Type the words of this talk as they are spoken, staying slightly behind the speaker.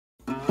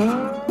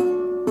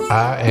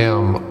I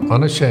am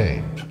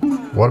unashamed.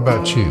 What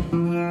about you?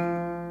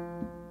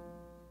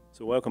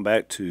 So welcome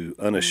back to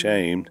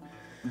Unashamed.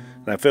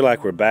 And I feel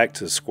like we're back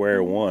to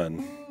square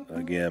one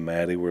again,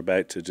 Maddie. We're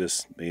back to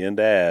just being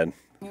dad,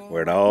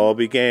 where it all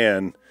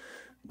began.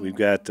 We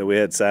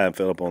had Si and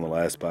Philip on the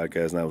last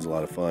podcast, and that was a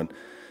lot of fun.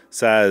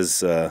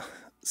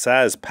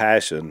 Si's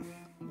passion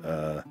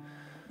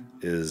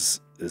is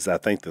I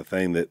think the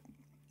thing that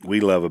we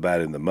love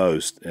about him the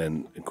most.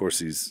 And of course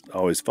he's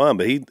always fun,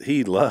 but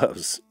he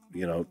loves,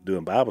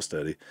 doing Bible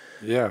study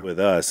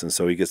with us. And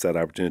so he gets that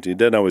opportunity. He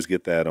doesn't always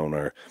get that on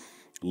our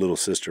little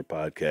sister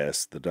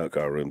podcast, the Duck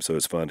Call Room. So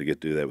it's fun to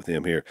get to do that with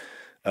him here.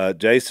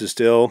 Jase is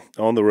still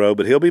on the road,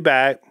 but he'll be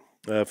back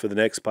for the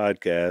next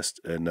podcast.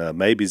 And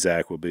maybe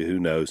Zach will be, who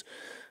knows.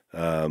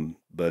 So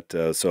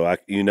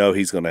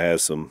he's going to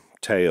have some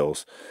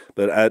tales.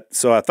 But I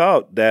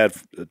thought, Dad,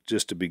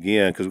 just to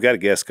begin, because we've got a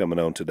guest coming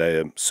on today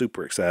I'm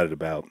super excited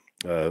about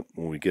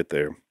when we get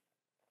there.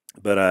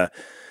 But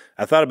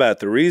I thought about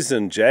the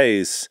reason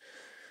Jase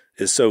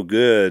is so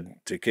good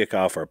to kick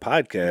off our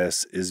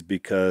podcast is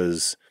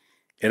because,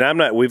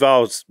 and we've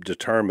all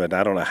determined,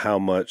 I don't know how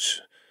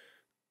much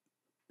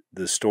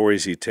the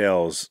stories he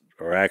tells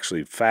are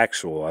actually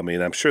factual. I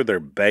mean, I'm sure they're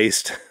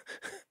based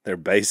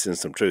in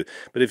some truth.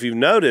 But if you've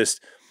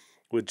noticed,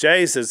 with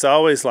Jase, it's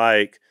always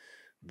like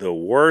the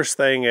worst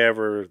thing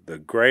ever, the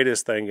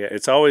greatest thing.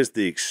 It's always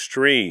the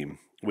extreme,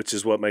 which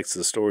is what makes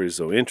the stories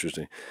so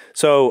interesting.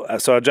 So I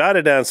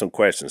jotted down some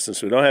questions.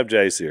 Since we don't have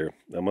Jase here,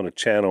 I'm going to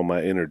channel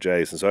my inner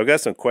Jase. And so I've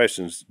got some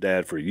questions,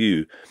 Dad, for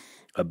you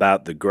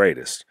about the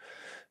greatest.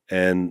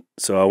 And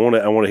so I want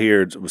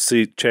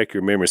to check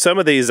your memory. Some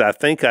of these, I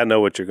think I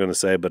know what you're going to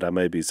say, but I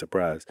may be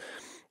surprised.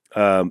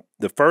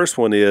 The first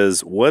one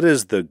is, what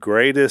is the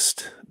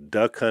greatest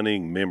duck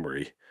hunting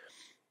memory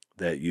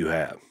that you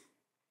have?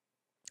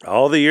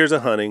 All the years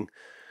of hunting,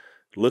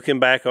 looking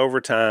back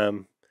over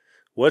time,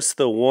 what's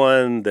the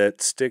one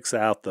that sticks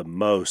out the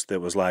most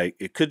that was like,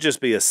 it could just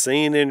be a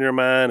scene in your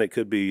mind, it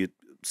could be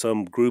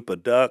some group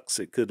of ducks,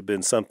 it could have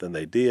been something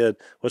they did.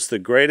 What's the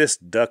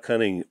greatest duck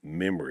hunting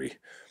memory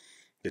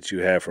that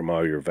you have from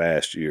all your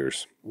vast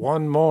years?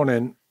 One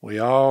morning, we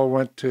all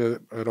went to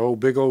an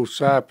big old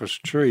cypress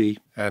tree,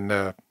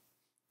 and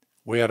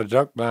we had a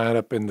duck blind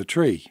up in the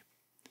tree.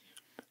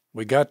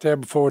 We got there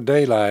before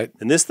daylight.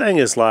 And this thing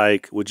is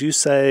like, would you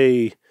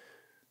say,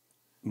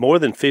 more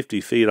than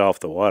 50 feet off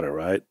the water,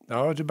 right?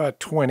 No, it's about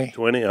 20.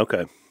 20?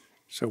 Okay.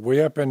 So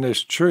we're up in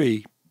this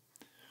tree,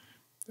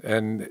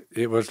 and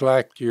it was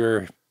like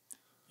you're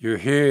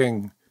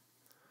hearing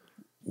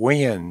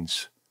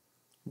winds.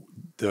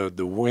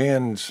 The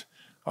winds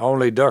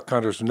only duck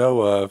hunters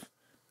know of,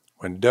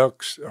 when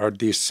ducks are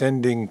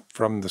descending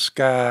from the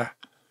sky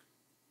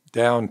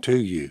down to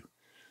you.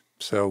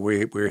 So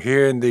we're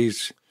hearing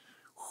these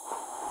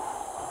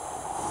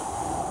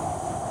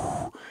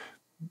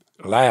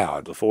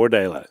loud. Before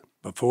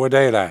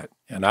daylight.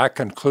 And I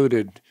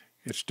concluded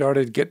it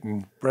started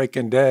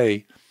breaking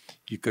day.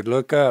 You could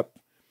look up,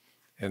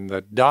 and the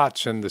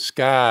dots in the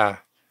sky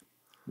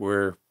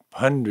were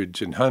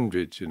hundreds and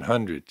hundreds and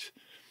hundreds.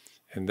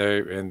 And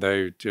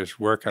they're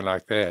just working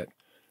like that.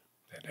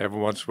 And every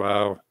once in a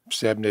while,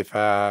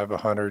 75,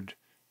 100,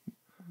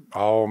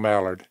 all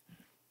mallard,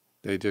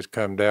 they just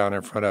come down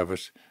in front of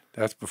us.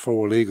 That's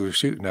before legal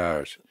shooting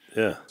hours.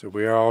 Yeah. So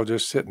we're all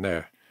just sitting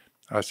there.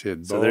 I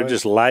said, so they're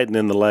just lighting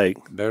in the lake.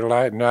 They're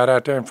lighting right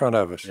out there in front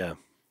of us. Yeah.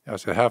 I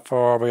said, how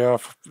far are we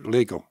off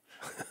legal?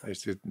 They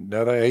said,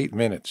 another 8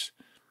 minutes.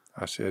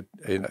 I said,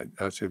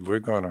 we're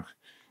gonna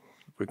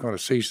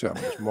see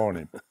something this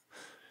morning.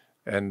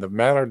 And the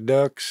mallard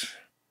ducks,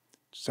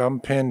 some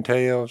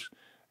pintails,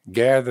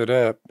 gathered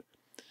up,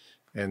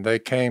 and they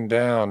came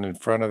down in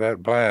front of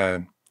that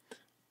blind.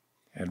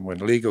 And when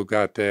legal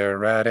got there,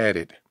 right at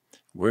it,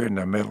 we're in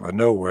the middle of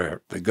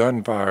nowhere. The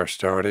gunfire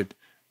started.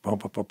 Boom,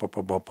 boom, boom, boom,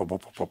 boom, boom, boom,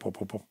 boom, boom,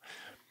 boom, boom.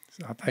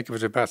 I think it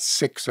was about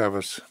 6 of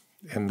us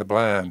in the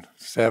blind,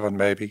 7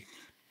 maybe.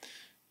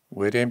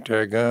 We'd empty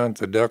our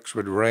guns, the ducks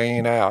would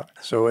rain out.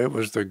 So it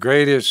was the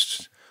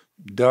greatest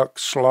duck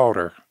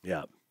slaughter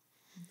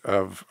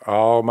of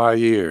all my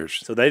years.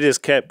 So they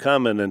just kept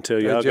coming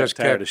until y'all got tired of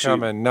shooting. They just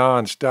kept coming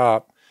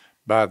nonstop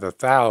by the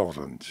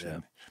thousands. Yeah.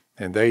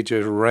 And they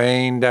just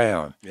rained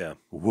down. Yeah.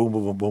 Boom,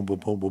 boom, boom, boom,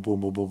 boom, boom, boom,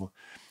 boom, boom.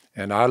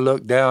 And I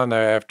looked down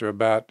there after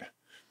about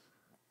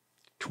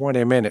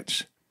 20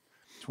 minutes,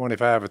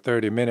 25 or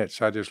 30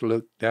 minutes. I just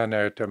looked down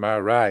there to my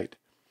right,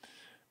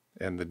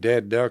 and the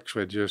dead ducks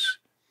were just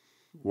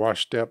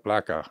washed up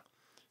like a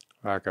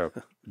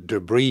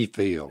debris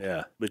field.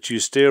 Yeah, but you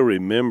still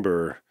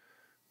remember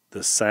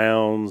the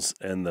sounds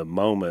and the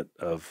moment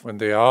of when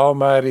the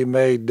Almighty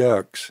made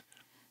ducks,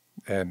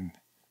 and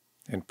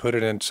put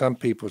it in some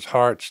people's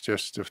hearts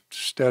just to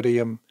study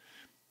them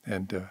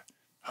and to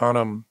hunt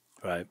them,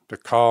 right? To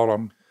call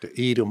them, to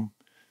eat them.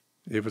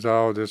 It was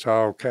all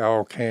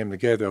came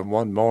together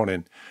one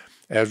morning.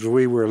 As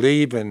we were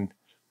leaving,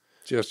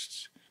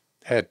 just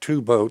had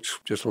 2 boats,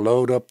 just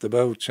load up the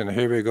boats, and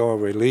here we go,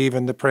 we're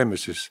leaving the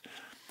premises,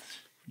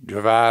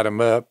 divide them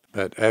up.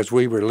 But as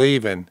we were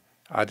leaving,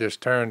 I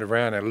just turned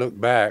around and looked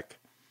back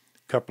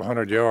a couple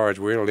 100 yards.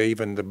 We're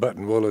leaving the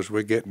buttonwillows.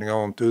 We're getting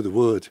on through the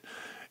woods.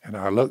 And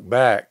I looked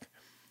back,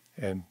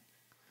 and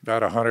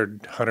about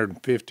 100,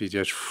 150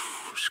 just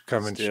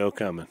coming. Still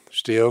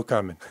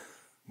coming.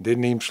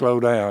 Didn't even slow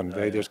down.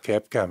 They just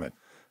kept coming.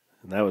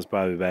 And that was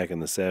probably back in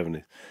the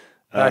 70s.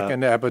 Back in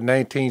that, but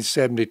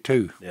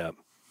 1972. Yeah,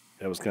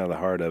 that was kind of the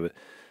heart of it.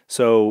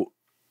 So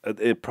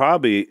it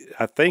probably,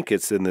 I think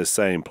it's in this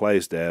same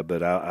place, Dad,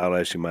 but I'll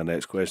ask you my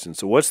next question.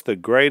 So what's the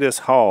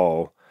greatest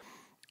haul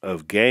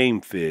of game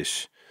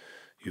fish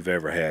you've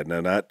ever had? Now,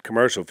 not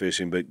commercial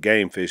fishing, but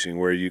game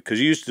fishing, because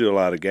you used to do a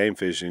lot of game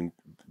fishing,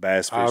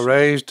 bass fishing. I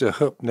raised a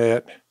hook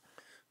net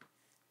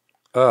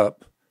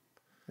up,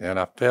 and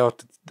I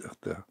felt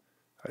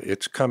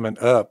it's coming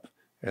up,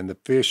 and the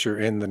fish are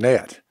in the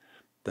net.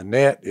 The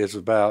net is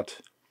about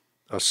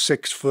a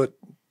 6 foot,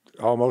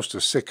 almost a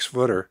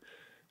 6-footer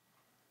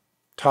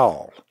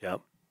tall.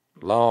 Yep.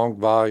 Long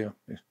volume.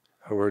 In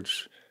other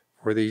words,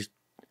 it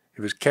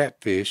was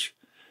catfish.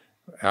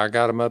 I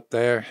got them up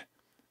there.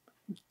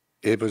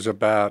 It was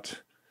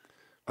about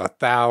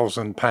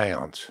 1,000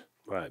 pounds.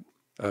 Right.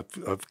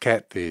 Of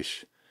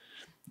catfish.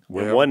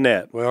 Well, in one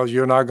net. Well,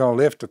 you're not going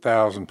to lift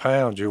 1,000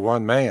 pounds. You're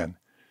one man.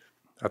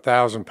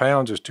 1,000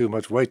 pounds is too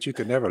much weight. You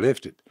could never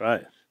lift it.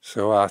 Right.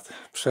 So I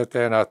sat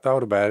there and I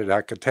thought about it.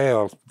 I could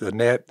tell the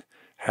net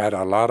had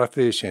a lot of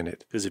fish in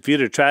it. Because if you'd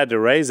have tried to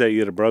raise that,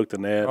 you'd have broke the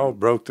net. Oh,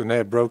 broke the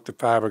net, broke the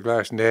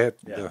fiberglass net,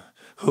 the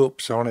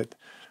hoops on it.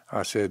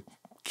 I said,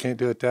 can't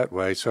do it that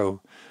way. So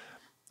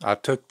I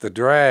took the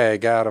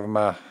drag out of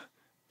my,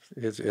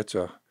 it's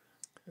a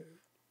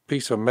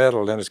piece of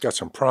metal and it's got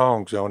some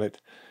prongs on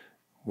it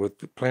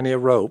with plenty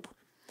of rope.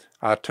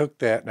 I took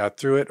that and I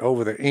threw it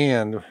over the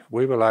end.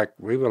 We were like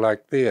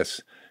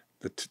this.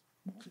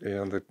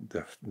 The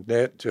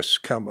net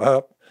just come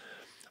up.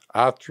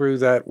 I threw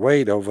that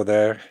weight over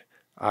there.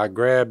 I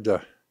grabbed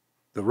the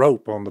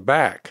rope on the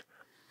back,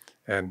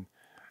 and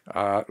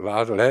I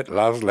was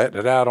letting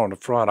it out on the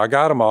front. I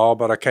got them all,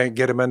 but I can't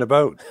get them in the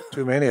boat.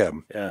 Too many of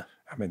them. Yeah.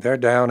 I mean, they're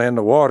down in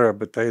the water,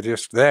 but they're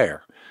just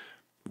there,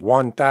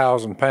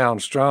 1,000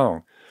 pounds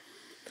strong.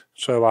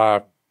 So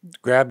I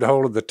grabbed a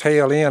hold of the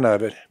tail end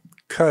of it,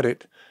 cut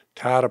it,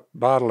 tied a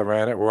bottle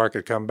around it where I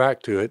could come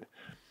back to it,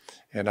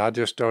 and I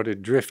just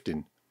started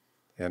drifting.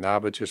 And I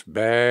was just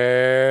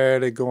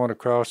barely going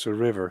across the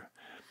river.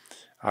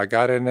 I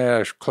got in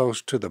there as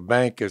close to the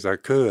bank as I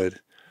could.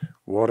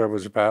 Water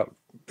was about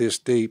this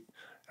deep,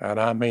 and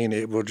I mean,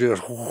 it was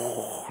just,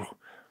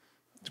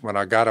 when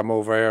I got them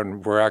over there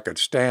and where I could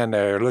stand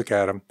there and look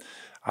at them,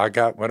 I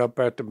went up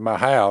back to my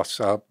house.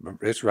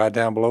 It's right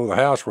down below the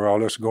house where all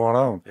this is going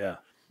on. Yeah.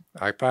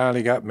 I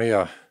finally got me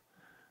a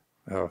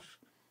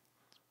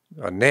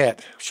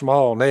net,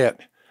 small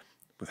net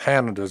with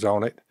handles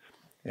on it,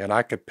 and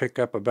I could pick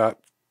up about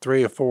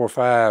 3 or 4 or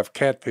 5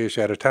 catfish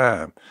at a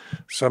time.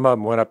 Some of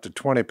them went up to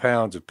 20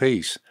 pounds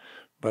apiece.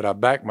 But I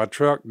backed my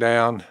truck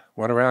down,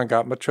 went around,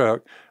 got my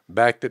truck,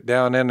 backed it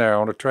down in there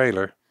on a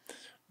trailer,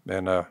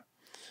 and I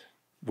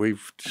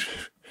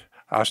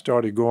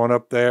started going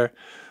up there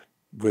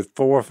with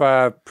 4 or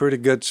 5 pretty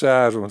good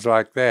sized ones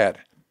like that,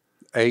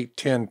 8,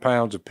 10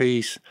 pounds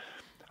apiece.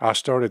 I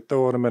started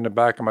throwing them in the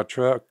back of my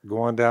truck,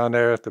 going down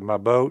there to my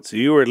boat. So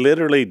you were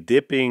literally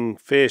dipping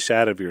fish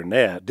out of your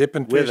net.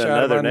 Dipping fish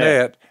out of my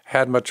net.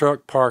 Had my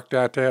truck parked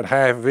out there, and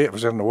half of it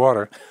was in the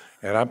water.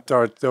 And I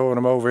started throwing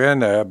them over in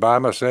there by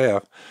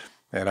myself.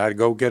 And I'd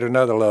go get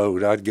another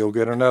load.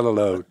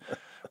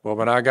 Well,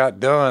 when I got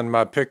done,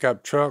 my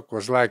pickup truck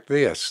was like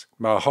this.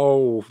 I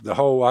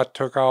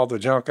took all the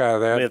junk out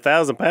of that. I mean,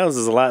 1,000 pounds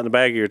is a lot in the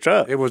back of your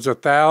truck. It was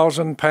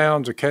 1,000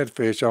 pounds of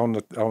catfish on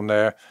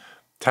there.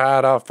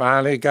 Tied off,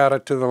 finally got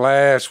it to the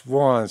last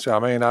ones. I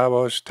mean, I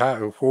was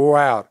wore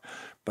out,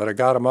 but I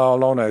got them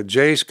all on there.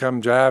 Jase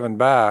come driving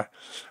by,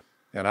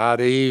 and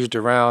I'd eased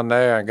around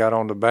there and got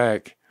on the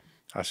bank.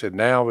 I said,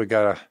 now we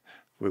got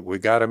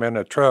them in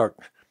the truck.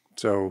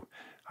 So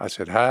I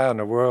said, how in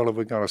the world are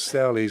we going to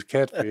sell these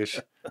catfish?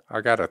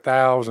 I got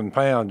 1,000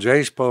 pounds.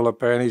 Jase pulled up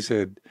there and he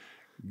said,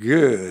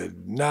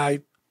 good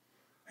night.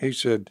 He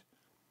said,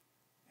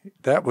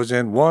 that was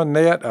in one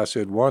net? I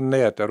said, one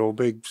net, that old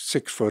big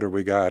 6-footer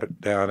we got it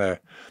down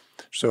there.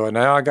 So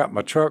now I got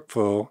my truck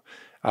full.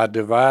 I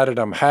divided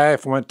them.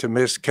 Half went to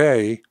Miss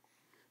Kay.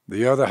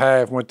 The other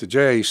half went to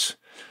Jase.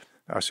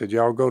 I said,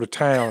 y'all go to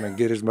town and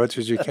get as much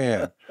as you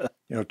can.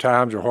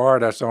 Times are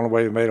hard. That's the only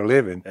way we made a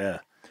living.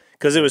 Yeah.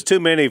 Because it was too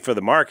many for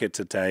the market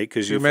to take.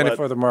 Too many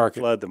for the market.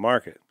 Flood the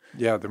market.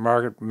 Yeah, the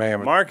market,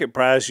 man. Market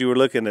price, you were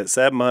looking at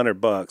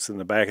 $700 in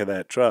the back of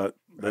that truck.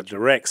 The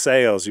direct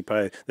sales you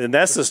pay. Then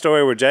that's the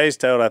story where Jay's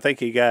told. I think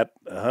he got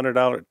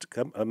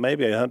 $100,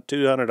 maybe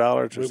 $200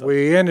 or something.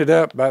 We ended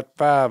up about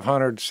 $500,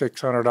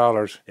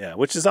 $600. Yeah,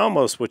 which is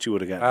almost what you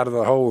would have got out of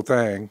the whole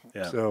thing.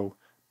 Yeah. So,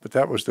 but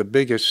that was the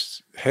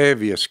biggest,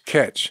 heaviest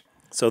catch.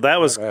 So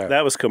that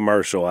was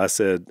commercial. I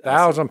said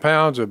 1,000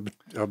 pounds of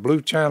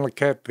blue channel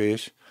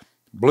catfish,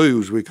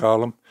 blues we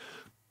call them,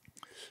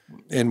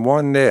 in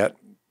one net,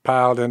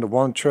 piled into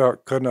one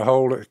truck. Couldn't have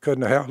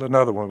held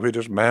another one. We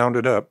just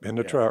mounded up in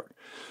the truck.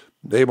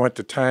 they went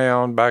to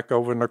town, back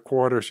over in the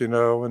quarters, you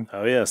know. And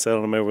oh, yeah,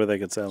 selling them everywhere they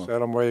could sell them. Sell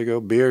them where you go,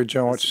 beer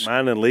joints.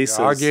 Mine and Lisa's.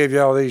 I'll give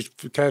y'all these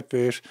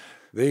catfish.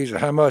 These,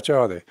 how much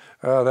are they?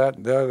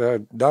 They're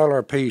 $1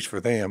 a piece for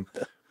them.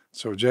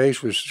 So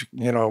Jase was,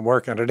 you know,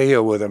 working a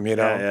deal with them, you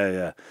know.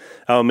 Yeah.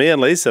 Oh, me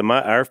and Lisa,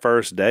 our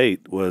first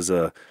date was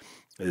a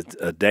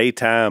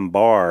daytime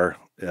bar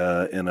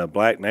in a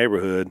black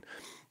neighborhood.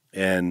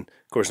 And,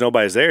 of course,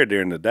 nobody's there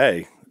during the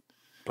day.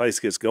 Place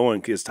gets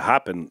to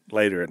hopping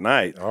later at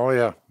night. Oh,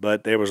 yeah.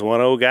 But there was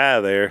one old guy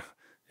there,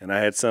 and I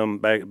had some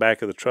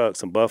back of the truck,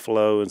 some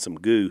buffalo and some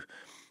goo.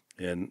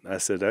 And I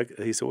said,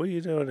 he said, what are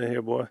you doing in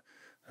here, boy?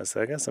 I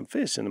said, I got some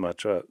fish in my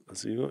truck. I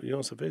said, you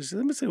want some fish? He said,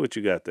 let me see what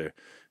you got there.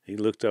 He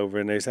looked over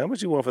in there. He said, how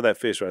much you want for that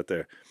fish right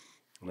there?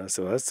 And I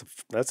said, well,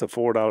 that's a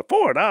 $4.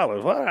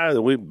 $4?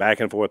 What? We back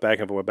and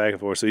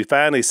forth. So he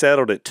finally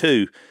settled at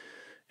 $2.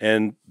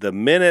 And the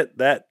minute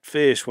that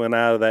fish went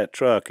out of that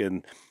truck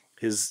and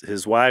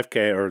his wife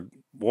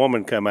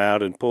woman come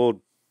out and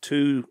pulled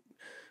 2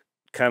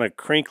 kind of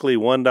crinkly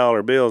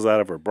 $1 bills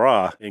out of her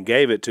bra and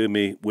gave it to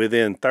me.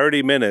 Within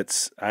 30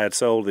 minutes, I had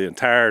sold the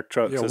entire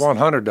truck. Yeah,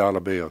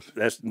 $100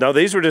 bills. No,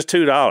 these were just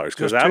 $2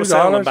 because I was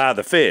selling them by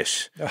the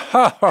fish.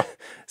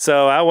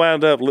 So I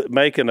wound up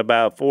making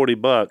about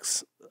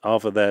 $40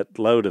 off of that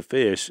load of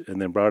fish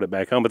and then brought it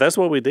back home. But that's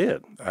what we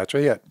did. That's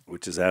it.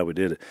 Which is how we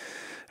did it.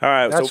 All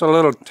right. That's a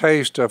little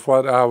taste of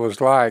what I was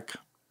like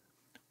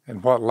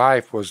and what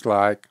life was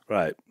like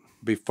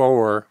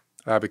before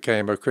I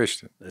became a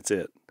Christian. That's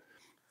it.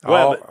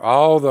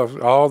 All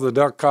the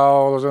duck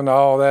calls and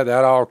all that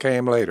all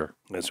came later.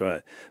 That's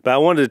right. But I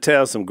wanted to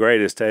tell some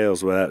greatest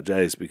tales without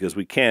Jase because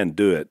we can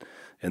do it.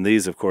 And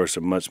these, of course,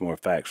 are much more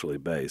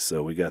factually based.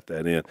 So we got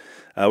that in.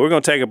 We're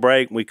going to take a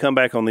break. When we come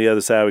back on the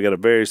other side, we got a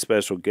very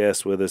special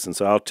guest with us. And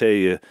so I'll tell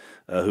you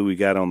who we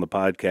got on the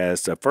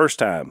podcast first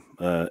time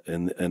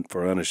and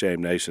for Unashamed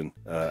Nation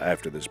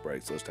after this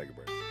break. So let's take a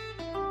break.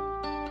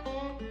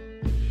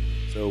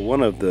 So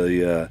one of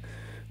the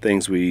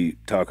things we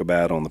talk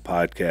about on the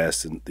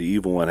podcast, and the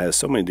evil one has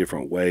so many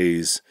different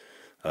ways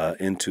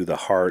into the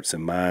hearts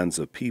and minds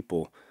of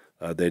people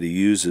that he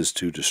uses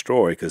to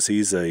destroy, because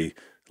he's a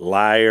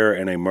liar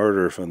and a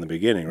murderer from the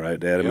beginning, right,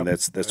 Dad? I mean,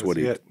 that's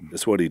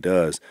what he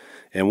does.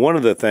 And one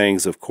of the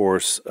things, of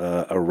course,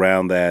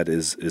 around that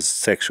is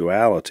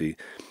sexuality.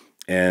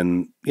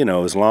 And you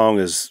know, as long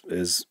as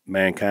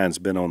mankind's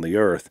been on the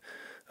earth,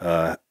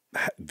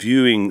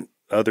 viewing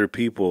other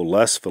people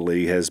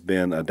lustfully has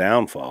been a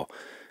downfall.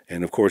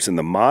 And, of course, in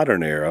the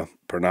modern era,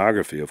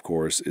 pornography, of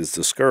course, is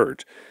the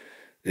scourge.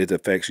 It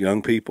affects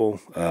young people.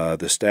 The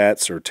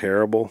stats are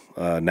terrible.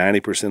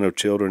 90% of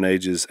children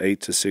ages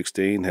 8 to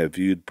 16 have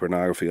viewed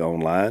pornography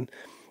online,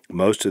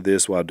 most of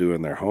this while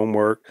doing their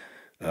homework.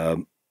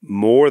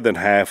 More than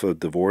half of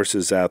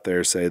divorces out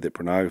there say that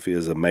pornography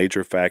is a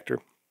major factor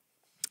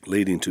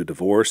leading to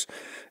divorce.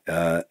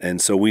 And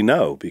so we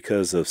know,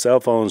 because of cell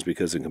phones,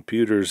 because of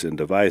computers and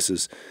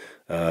devices,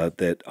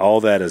 that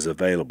all that is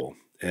available.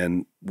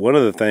 And one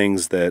of the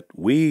things that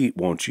we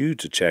want you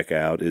to check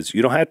out is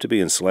you don't have to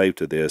be enslaved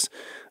to this.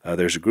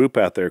 There's a group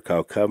out there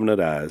called Covenant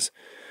Eyes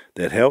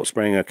that helps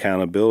bring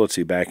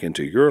accountability back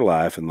into your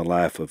life and the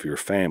life of your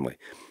family.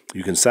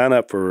 You can sign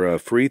up for a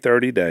free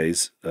 30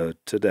 days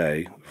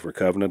today for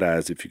Covenant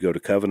Eyes if you go to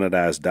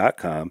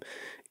covenanteyes.com,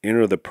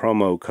 enter the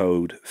promo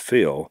code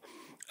Phil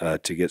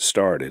to get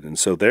started. And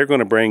so they're going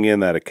to bring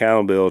in that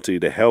accountability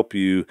to help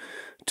you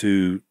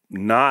to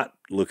not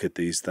look at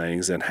these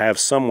things and have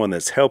someone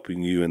that's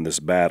helping you in this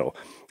battle,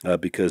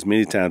 because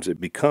many times it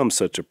becomes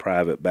such a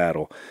private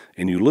battle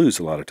and you lose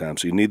a lot of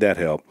times. So you need that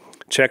help.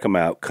 Check them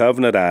out,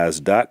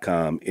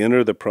 covenanteyes.com,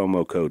 enter the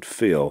promo code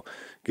Phil,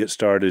 get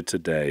started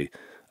today,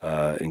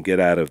 and get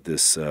out of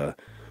this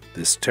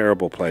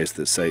terrible place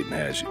that Satan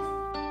has you.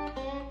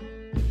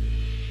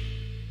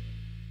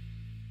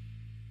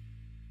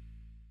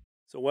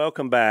 So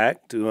welcome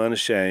back to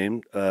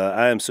Unashamed.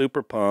 I am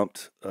super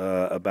pumped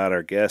about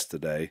our guest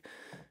today.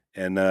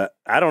 And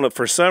I don't know,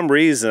 for some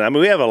reason, I mean,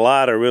 we have a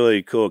lot of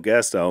really cool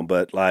guests on,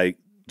 but like,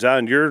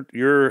 John,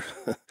 your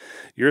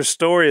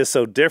story is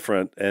so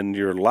different and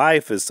your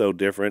life is so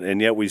different,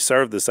 and yet we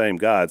serve the same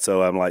God.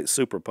 So I'm like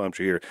super pumped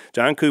you're here.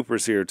 John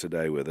Cooper's here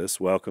today with us.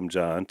 Welcome,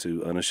 John,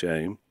 to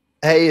Unashamed.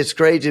 Hey, it's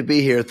great to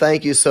be here.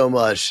 Thank you so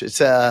much. It's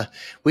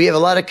we have a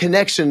lot of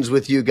connections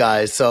with you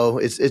guys, so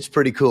it's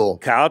pretty cool.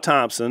 Kyle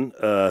Thompson,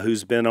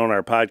 who's been on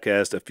our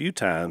podcast a few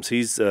times,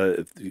 he's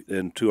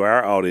and to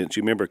our audience,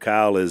 you remember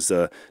Kyle is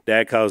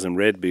Dad calls him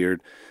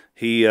Redbeard.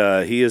 He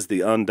is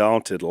the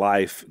Undaunted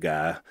Life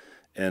guy,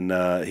 and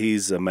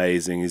he's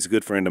amazing. He's a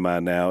good friend of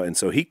mine now, and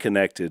so he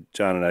connected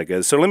John and I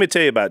together. So let me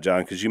tell you about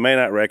John, because you may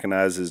not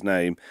recognize his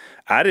name.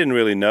 I didn't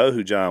really know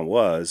who John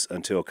was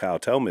until Kyle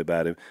told me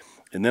about him.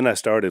 And then I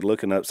started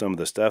looking up some of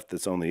the stuff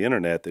that's on the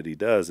internet that he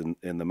does, and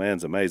the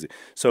man's amazing.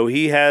 So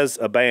he has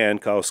a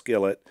band called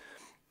Skillet,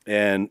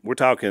 and we're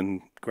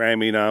talking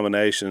Grammy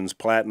nominations,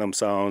 platinum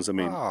songs. I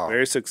mean,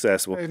 very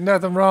successful. There's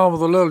nothing wrong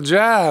with a little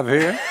jive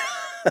here.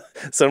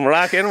 some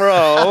rock and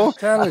roll. I'm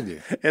telling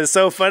you. It's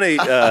so funny,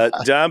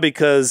 John,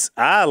 because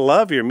I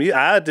love your music.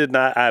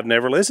 I've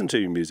never listened to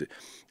your music.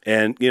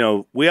 And, you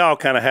know, we all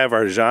kind of have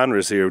our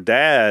genres here.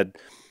 Dad,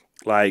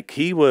 like,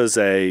 he was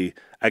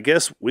I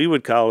guess we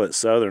would call it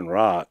Southern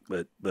rock,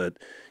 but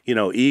you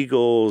know,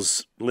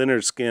 Eagles,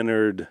 Leonard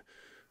Skinner,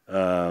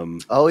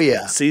 oh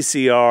yeah,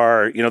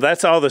 CCR, you know,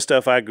 that's all the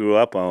stuff I grew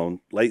up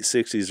on, late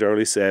 60s,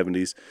 early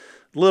 70s,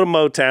 a little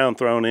Motown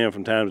thrown in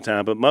from time to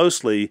time, but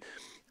mostly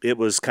it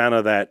was kind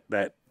of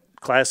that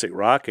classic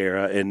rock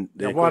era. And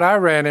what I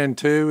ran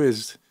into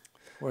is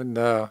when,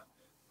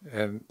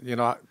 and you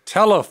know,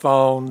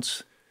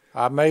 telephones,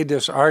 I made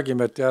this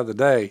argument the other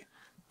day.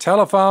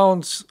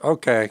 Telephones,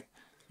 okay,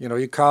 you know,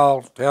 you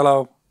call,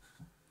 hello,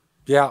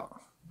 yeah,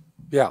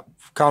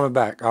 call me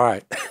back, all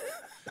right.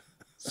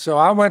 So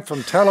I went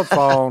from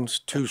telephones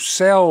to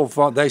cell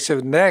phone. They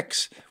said,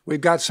 next, we've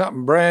got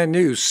something brand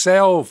new,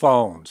 cell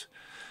phones.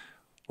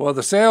 Well,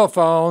 the cell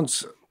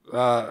phones,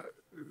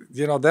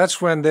 you know,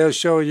 that's when they'll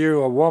show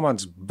you a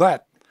woman's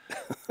butt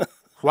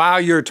while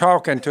you're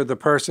talking to the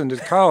person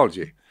that called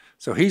you.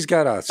 So he's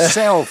got a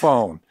cell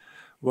phone.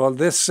 Well,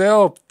 this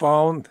cell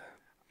phone,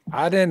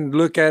 I didn't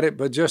look at it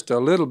but just a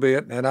little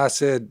bit, and I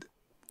said,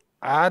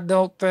 I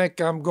don't think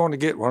I'm going to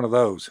get one of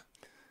those.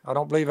 I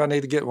don't believe I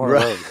need to get one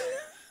of those.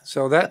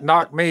 So that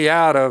knocked me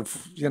out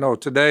of, you know,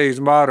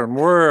 today's modern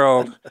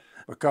world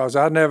because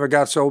I never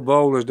got so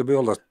bold as to be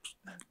able to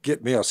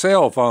get me a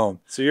cell phone.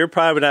 So you're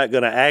probably not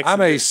going to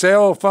accidentally. I'm a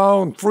cell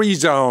phone free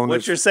zone.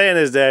 What you're saying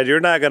is, Dad,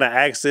 you're not going to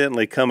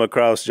accidentally come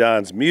across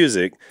John's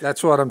music.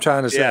 That's what I'm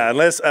trying to say. Yeah,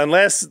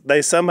 unless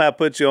they somehow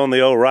put you on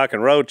the old rock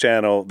and roll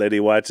channel that he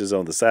watches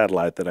on the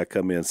satellite that I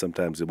come in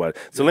sometimes to watch.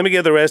 So let me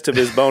get the rest of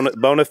his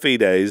bona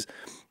fides.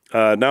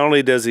 Not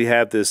only does he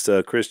have this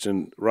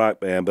Christian rock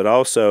band, but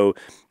also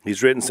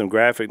he's written some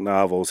graphic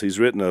novels. He's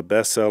written a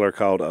bestseller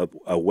called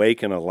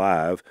Awake and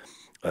Alive.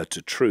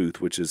 To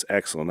Truth, which is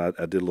excellent.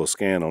 I did a little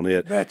scan on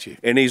it. Bet you.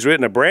 And he's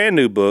written a brand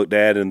new book,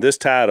 Dad, and this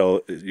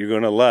title, you're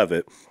going to love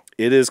it.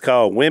 It is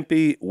called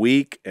Wimpy,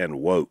 Weak, and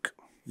Woke.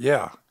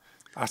 Yeah.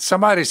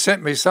 Somebody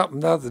sent me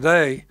something the other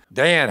day.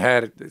 Dan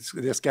had it.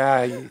 This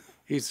guy,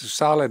 he's a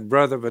solid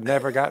brother but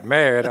never got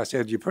married. I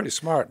said, you're pretty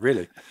smart,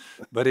 really.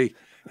 But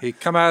he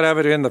come out of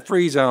it in the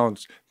free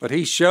zones. But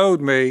he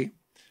showed me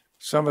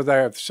some of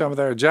their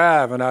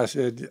jive, and I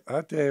said,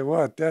 I tell you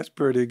what, that's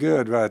pretty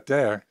good right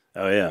there.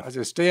 Oh, yeah. I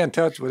said, stay in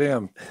touch with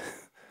him.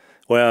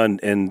 Well,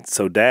 and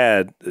so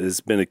Dad has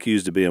been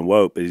accused of being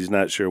woke, but he's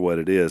not sure what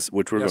it is,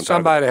 which we're going to talk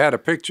about. Somebody had a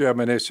picture of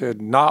him, and they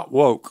said, not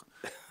woke.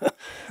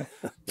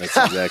 That's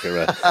exactly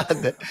right.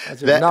 I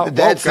said, not woke.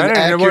 That's I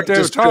didn't know what they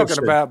were talking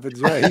description. about,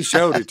 but he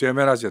showed it to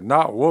me, and I said,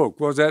 not woke.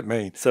 What does that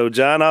mean? So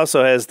John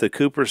also has the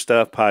Cooper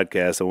Stuff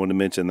podcast. I wanted to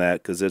mention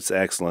that because it's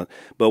excellent.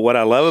 But what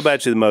I love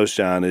about you the most,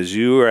 John, is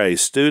you are a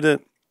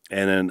student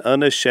and an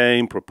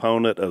unashamed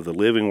proponent of the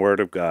living Word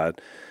of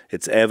God.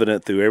 It's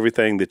evident through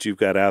everything that you've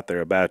got out there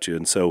about you.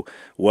 And so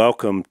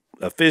welcome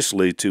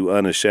officially to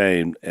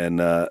Unashamed. And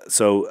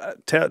so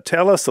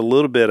tell us a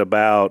little bit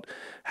about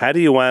how do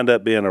you wind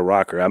up being a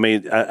rocker? I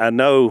mean, I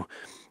know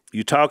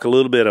you talk a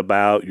little bit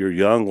about your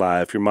young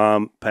life. Your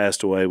mom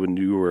passed away when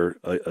you were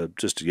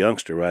just a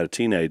youngster, right, a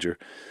teenager.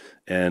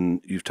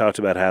 And you've talked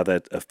about how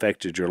that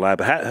affected your life.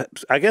 But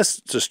I guess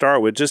to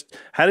start with, just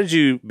how did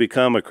you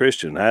become a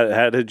Christian?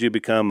 How did you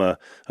become a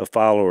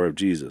follower of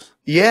Jesus?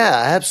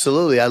 Yeah,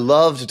 absolutely. I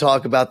love to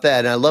talk about that.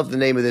 And I love the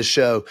name of this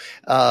show,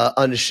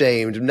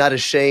 Unashamed. I'm not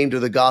ashamed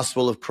of the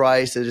gospel of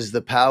Christ. It is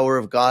the power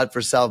of God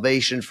for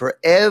salvation for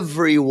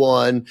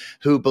everyone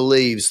who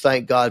believes.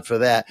 Thank God for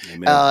that.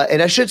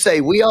 And I should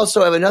say, we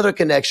also have another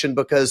connection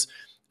because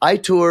I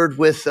toured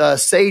with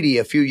Sadie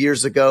a few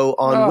years ago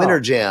on Winter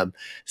Jam.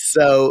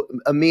 So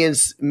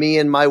me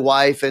and my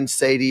wife and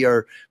Sadie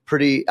are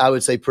pretty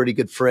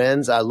good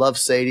friends. I love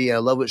Sadie. I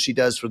love what she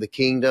does for the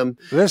kingdom.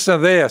 Listen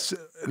to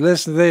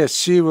this.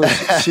 She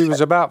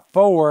was about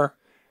 4,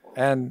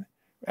 and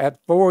at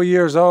 4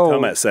 years old.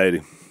 Talking about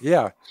Sadie.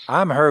 Yeah,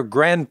 I'm her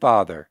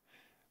grandfather.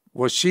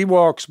 Well, she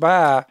walks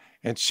by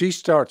and she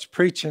starts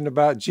preaching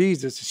about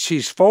Jesus.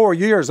 She's 4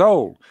 years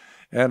old,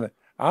 and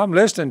I'm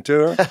listening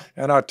to her,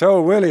 and I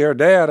told Willie, her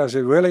dad, I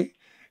said, Willie,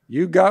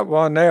 you got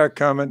one there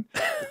coming,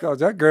 because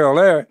that girl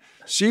there,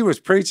 she was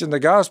preaching the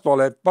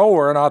gospel at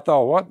 4, and I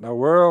thought, what in the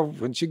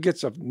world? When she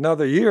gets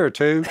another year or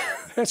two,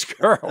 this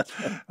girl,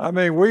 I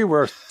mean, we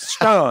were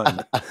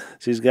stunned.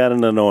 She's got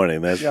an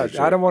anointing, that's for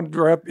sure. I don't want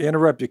to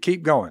interrupt you.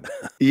 Keep going.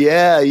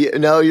 Yeah,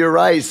 no, you're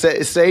right.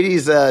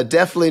 Sadie's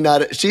definitely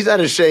she's not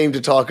ashamed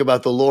to talk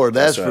about the Lord,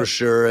 that's right. For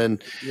sure.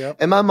 And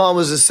my mom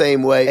was the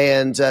same way.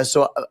 And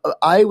so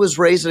I was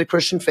raised in a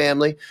Christian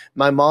family.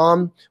 My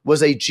mom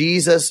was a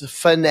Jesus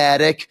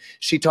fanatic.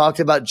 She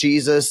talked about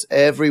Jesus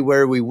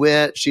everywhere we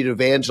went. She'd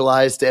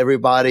evangelize to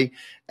everybody.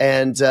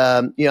 And,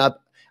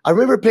 I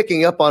remember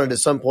picking up on it at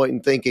some point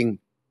and thinking,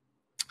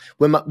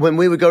 when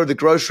we would go to the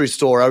grocery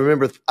store, I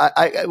remember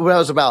when I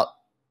was about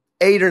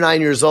 8 or 9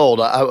 years old,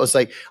 I was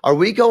like, are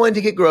we going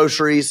to get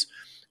groceries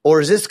or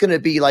is this going to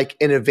be like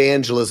an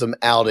evangelism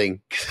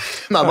outing?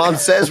 My mom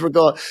says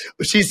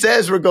she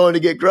says we're going to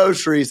get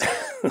groceries,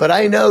 but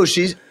I know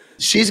she's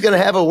going to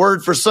have a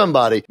word for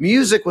somebody.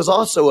 Music was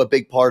also a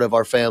big part of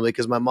our family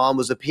because my mom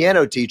was a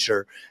piano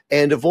teacher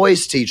and a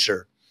voice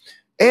teacher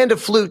and a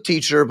flute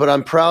teacher, but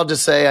I'm proud to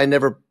say I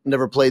never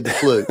played the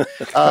flute.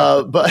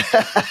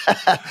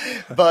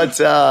 But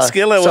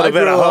Skillet would have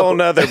been a whole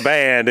nother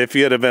band if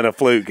you'd have been a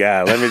flute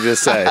guy. Let me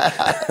just say,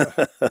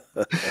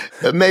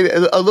 maybe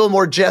a little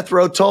more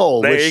Jethro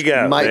Tull, which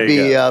might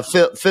be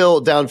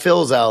Phil down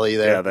Phil's alley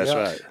there. Yeah, that's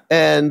right.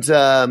 And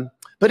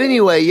but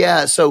anyway,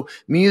 yeah. So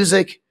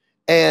music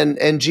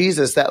and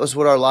Jesus, that was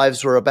what our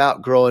lives were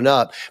about growing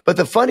up. But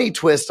the funny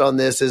twist on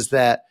this is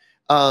that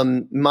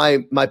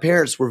my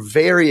parents were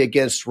very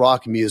against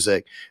rock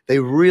music. They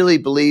really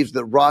believed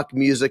that rock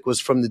music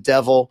was from the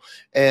devil.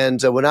 And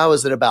when I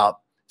was in about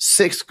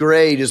 6th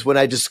grade is when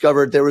I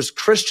discovered there was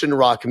Christian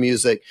rock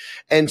music.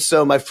 And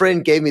so my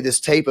friend gave me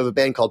this tape of a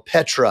band called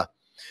Petra.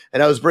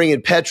 And I was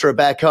bringing Petra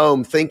back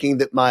home thinking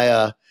that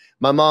my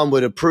mom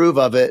would approve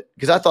of it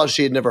because I thought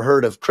she had never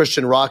heard of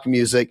Christian rock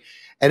music.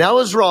 And I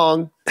was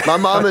wrong. My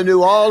mama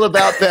knew all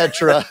about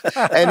Petra,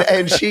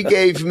 and she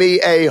gave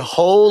me a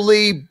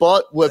holy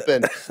butt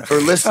whipping for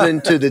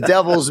listening to the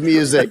devil's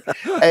music.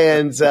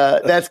 And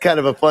that's kind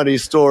of a funny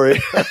story.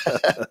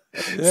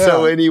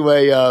 So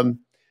anyway,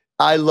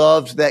 I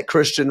loved that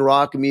Christian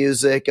rock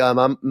music.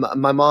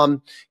 My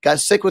mom got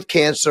sick with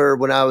cancer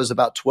when I was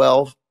about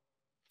 12.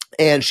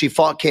 And she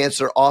fought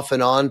cancer off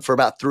and on for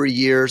about 3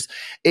 years.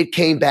 It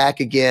came back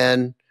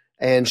again.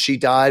 And she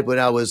died when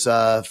I was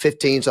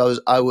 15. So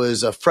I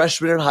was a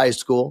freshman in high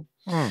school.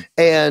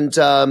 And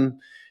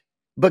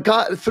but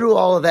God, through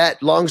all of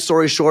that, long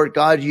story short,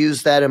 God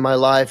used that in my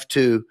life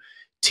to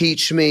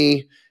teach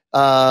me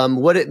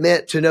what it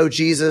meant to know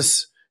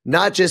Jesus,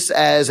 not just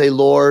as a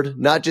Lord,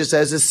 not just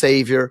as a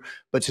Savior,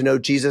 but to know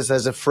Jesus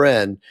as a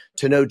friend,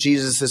 to know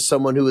Jesus as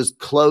someone who is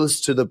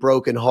close to the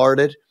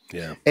brokenhearted,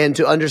 and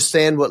to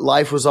understand what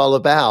life was all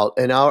about.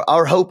 And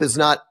our hope is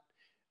not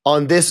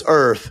on this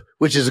earth,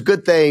 which is a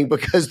good thing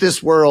because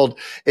this world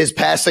is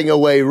passing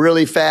away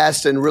really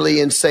fast and really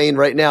insane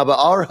right now. But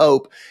our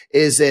hope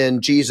is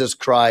in Jesus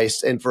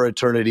Christ and for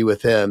eternity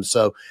with him.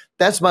 So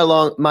that's my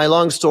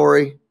long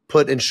story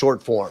put in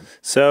short form.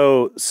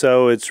 So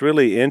it's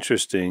really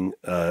interesting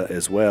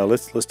as well.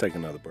 Let's take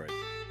another break.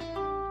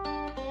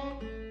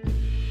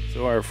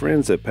 So our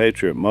friends at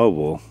Patriot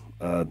Mobile,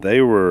 they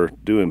were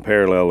doing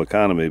parallel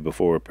economy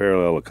before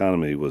parallel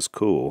economy was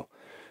cool.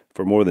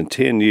 For more than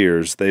 10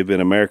 years, they've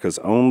been America's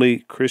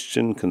only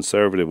Christian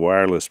conservative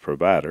wireless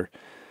provider.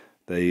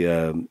 They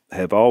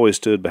have always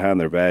stood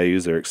behind their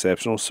values, their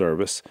exceptional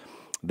service.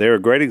 They're a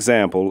great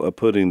example of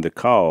putting the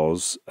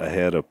cause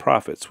ahead of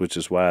profits, which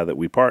is why that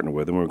we partner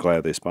with them. We're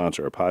glad they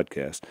sponsor our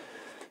podcast.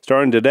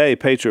 Starting today,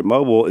 Patriot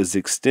Mobile is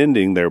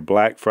extending their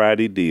Black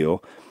Friday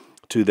deal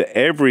to the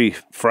Every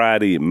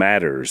Friday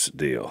Matters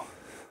deal.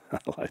 I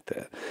like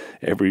that.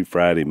 Every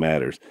Friday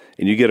Matters.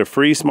 And you get a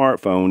free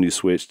smartphone when you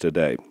switch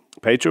today.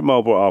 Patriot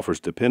Mobile offers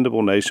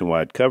dependable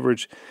nationwide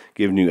coverage,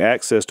 giving you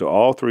access to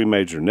all 3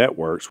 major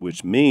networks,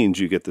 which means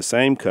you get the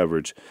same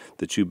coverage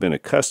that you've been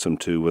accustomed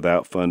to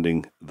without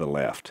funding the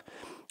left.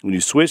 When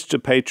you switch to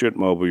Patriot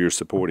Mobile, you're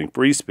supporting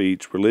free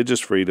speech, religious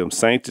freedom,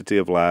 sanctity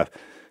of life,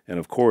 and,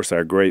 of course,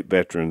 our great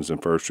veterans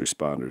and first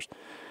responders.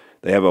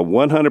 They have a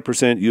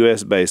 100%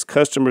 U.S.-based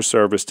customer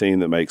service team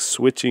that makes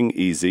switching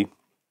easy.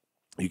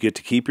 You get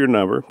to keep your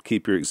number,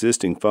 keep your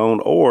existing phone,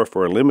 or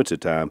for a limited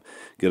time,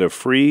 get a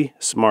free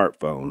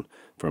smartphone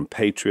from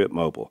Patriot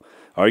Mobile.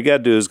 All you got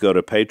to do is go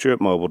to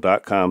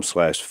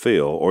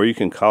patriotmobile.com/Phil, or you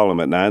can call them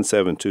at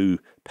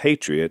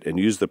 972-PATRIOT and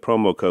use the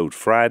promo code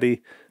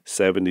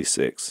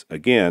Friday76.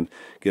 Again,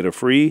 get a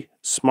free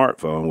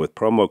smartphone with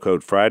promo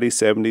code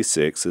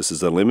Friday76. This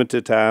is a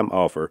limited time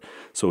offer,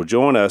 so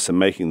join us in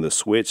making the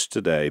switch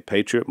today,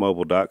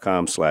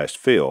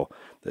 patriotmobile.com/Phil.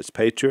 That's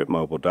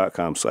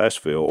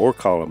patriotmobile.com/Phil, or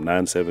call them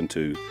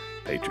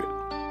 972-PATRIOT.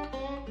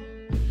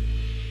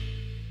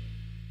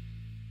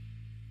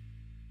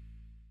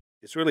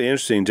 It's really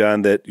interesting,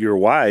 John, that your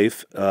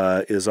wife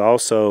is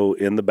also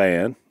in the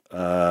band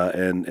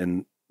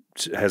and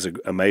has an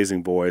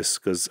amazing voice,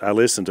 because I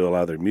listened to a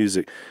lot of their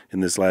music in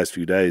this last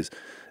few days.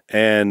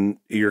 And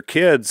your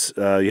kids,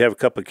 you have a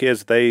couple of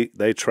kids, they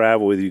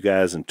travel with you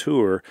guys and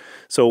tour.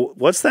 So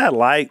what's that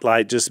like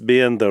just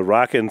being the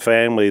rockin'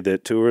 family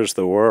that tours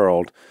the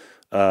world,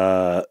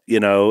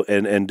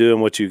 and doing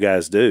what you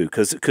guys do?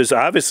 Because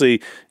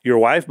obviously your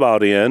wife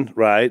bought in,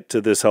 right, to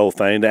this whole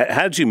thing.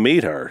 How did you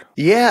meet her?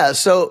 Yeah,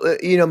 so,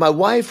 my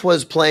wife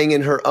was playing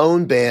in her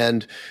own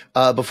band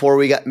before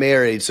we got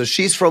married. So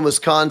she's from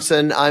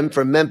Wisconsin, I'm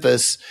from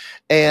Memphis.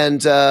 And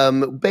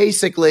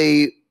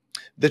basically,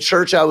 the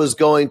church I was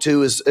going to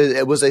was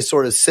a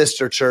sort of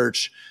sister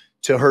church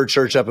to her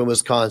church up in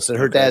Wisconsin.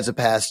 Her dad's a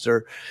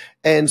pastor.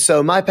 And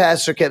so my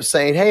pastor kept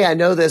saying, hey, I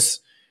know this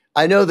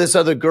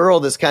other girl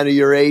that's kind of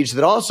your age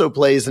that also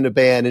plays in a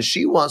band, and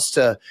she wants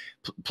to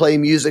play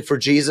music for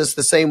Jesus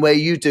the same way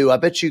you do. I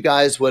bet you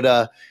guys would,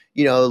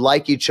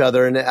 like each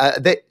other. And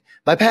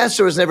my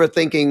pastor was never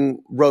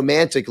thinking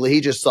romantically.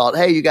 He just thought,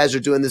 hey, you guys are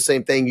doing the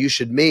same thing. You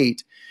should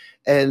meet.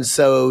 And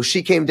so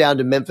she came down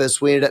to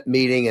Memphis. We ended up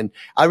meeting. And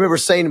I remember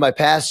saying to my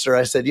pastor,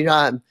 I said,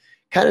 I'm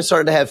kind of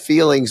starting to have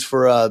feelings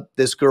for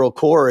this girl,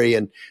 Corey.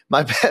 And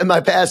my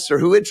pastor,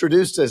 who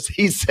introduced us,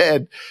 he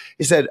said,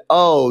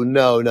 oh,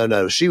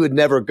 no. She would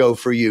never go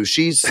for you.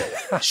 She's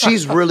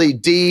really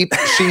deep.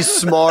 She's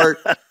smart.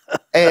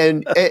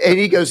 And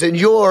he goes, and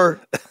you're,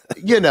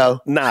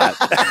 not.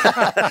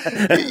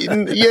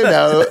 You're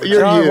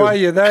John, you. while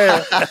you're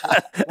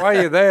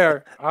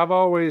there, I've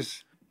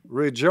always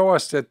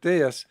rejoiced at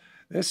this.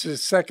 This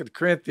is 2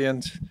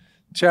 Corinthians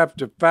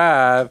chapter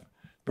 5,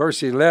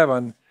 verse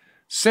 11.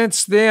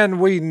 Since then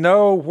we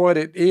know what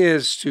it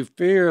is to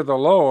fear the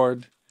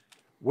Lord,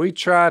 we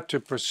try to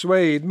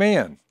persuade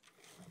men,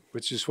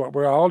 which is what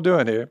we're all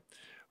doing here.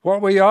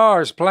 What we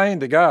are is plain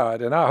to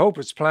God, and I hope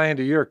it's plain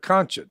to your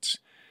conscience.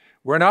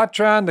 We're not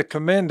trying to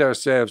commend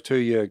ourselves to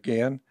you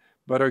again,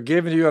 but are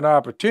giving you an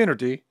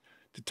opportunity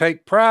to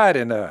take pride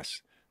in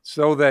us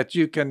so that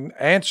you can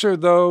answer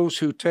those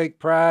who take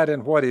pride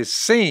in what is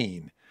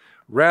seen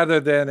rather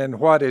than in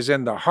what is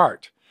in the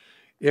heart.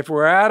 If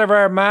we're out of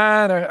our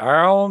mind,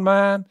 our own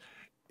mind,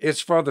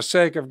 it's for the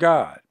sake of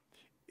God.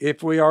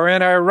 If we are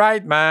in our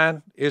right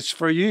mind, it's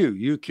for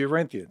you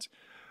Corinthians.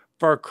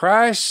 For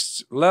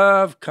Christ's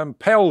love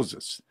compels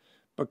us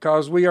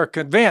because we are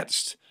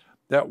convinced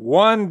that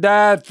one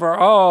died for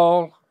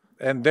all,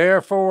 and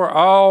therefore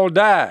all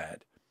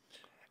died.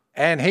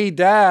 And he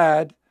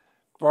died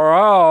for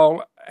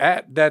all,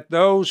 that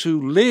those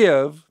who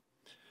live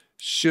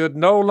should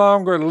no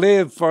longer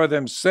live for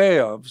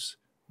themselves,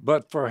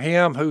 but for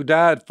him who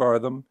died for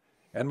them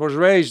and was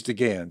raised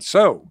again.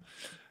 So,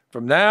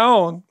 from now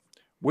on,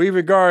 we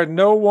regard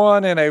no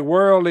one in a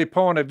worldly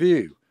point of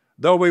view.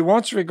 Though we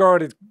once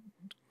regarded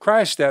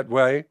Christ that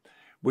way,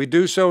 we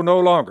do so no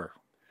longer.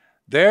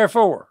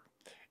 Therefore,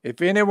 if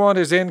anyone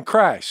is in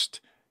Christ,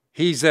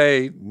 he's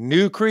a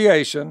new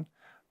creation.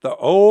 The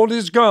old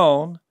is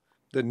gone,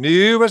 the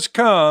new has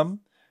come,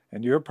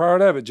 and you're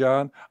part of it,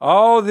 John.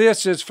 All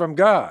this is from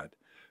God,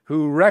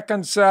 who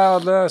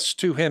reconciled us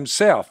to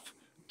himself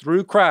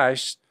through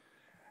Christ,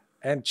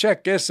 and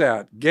check this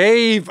out,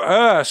 gave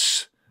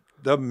us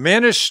the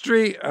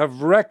ministry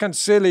of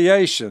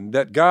reconciliation,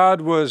 that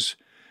God was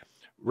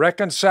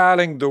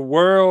reconciling the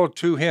world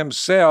to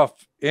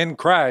himself in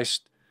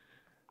Christ,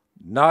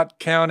 not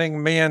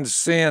counting men's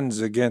sins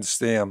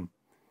against them.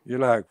 You're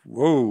like,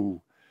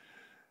 whoa.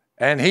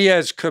 And he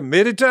has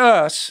committed to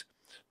us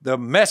the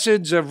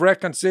message of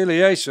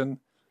reconciliation.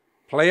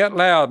 Play it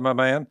loud, my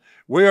man.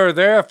 We are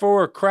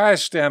therefore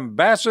Christ's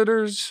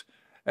ambassadors,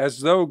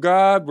 as though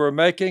God were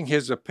making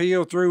his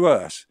appeal through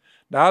us.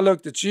 Now, I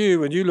looked at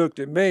you and you looked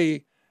at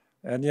me,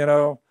 and,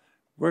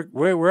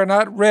 we're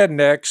not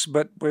rednecks,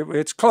 but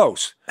it's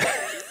close.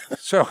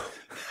 So,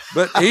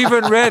 but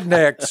even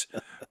rednecks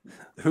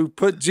who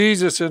put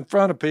Jesus in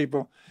front of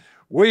people,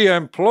 we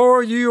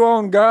implore you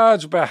on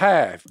God's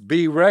behalf,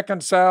 be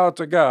reconciled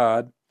to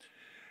God.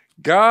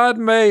 God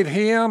made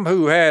him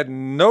who had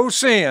no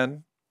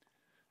sin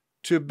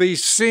to be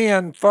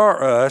sin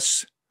for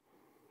us.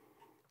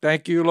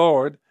 Thank you,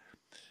 Lord.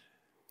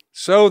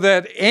 So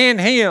that in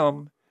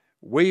him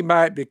we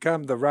might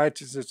become the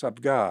righteousness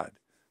of God.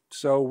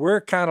 So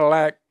we're kind of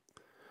like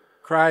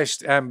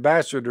Christ's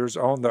ambassadors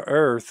on the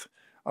earth,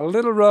 a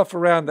little rough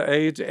around the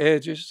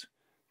edges,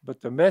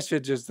 but the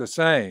message is the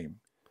same.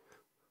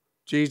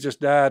 Jesus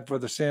died for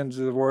the sins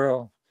of the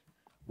world,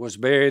 was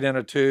buried in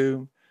a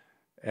tomb,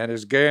 and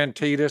has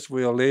guaranteed us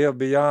we'll live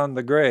beyond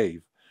the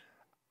grave.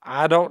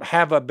 I don't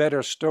have a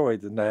better story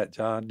than that,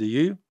 John. Do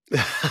you?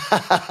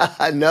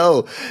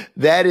 No,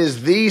 that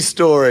is the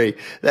story.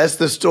 That's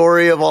the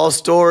story of all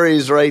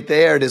stories right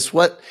there. And it's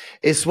what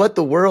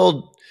the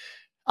world,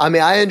 I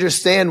mean, I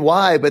understand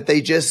why, but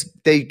they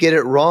get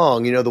it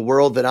wrong. The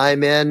world that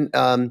I'm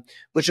in,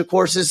 which of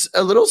course is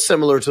a little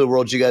similar to the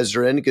world you guys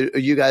are in.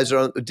 You guys are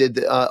on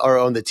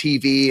the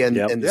TV and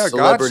the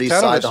celebrity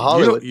side of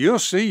Hollywood. You'll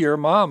see your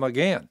mom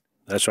again.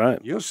 That's right.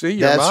 You'll see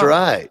your mom.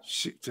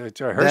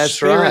 That's right. Her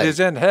spirit is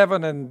in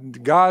heaven,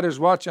 and God is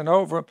watching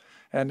over them,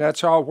 and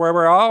that's all where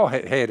we're all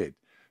headed.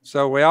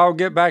 So we all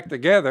get back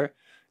together.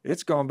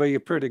 It's going to be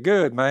pretty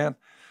good, man.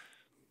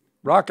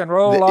 Rock and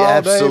roll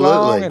all day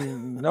long,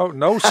 and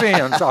no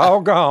sins,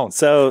 all gone.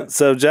 So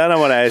John, I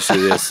want to ask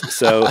you this.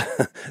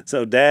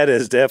 So Dad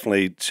has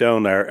definitely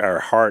shown our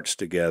hearts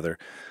together.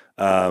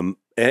 And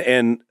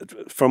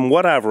from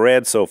what I've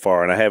read so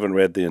far, and I haven't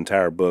read the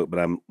entire book, but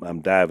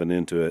I'm diving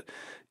into it.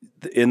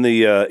 In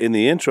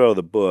the intro of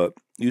the book,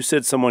 you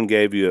said someone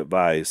gave you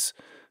advice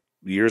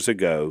years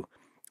ago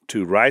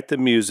to write the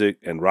music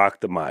and rock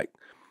the mic.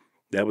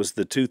 That was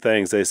the two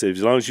things they said.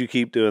 As long as you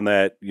keep doing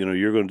that,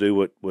 you're going to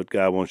do what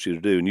God wants you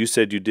to do. And you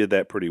said you did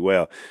that pretty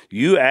well.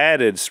 You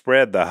added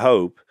spread the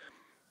hope,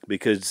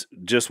 because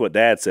just what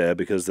Dad said,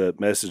 because the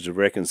message of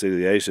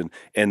reconciliation.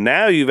 And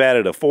now you've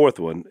added a fourth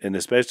one, and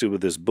especially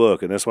with this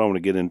book, and that's why I want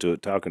to get into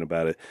it, talking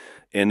about it.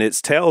 And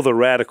it's tell the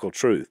radical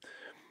truth.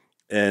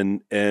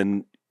 And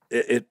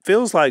it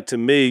feels like to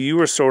me you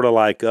were sort of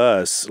like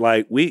us.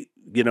 Like we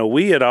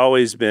had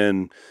always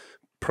been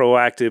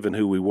proactive in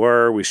who we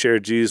were. We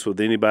shared Jesus with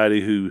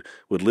anybody who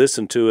would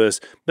listen to us,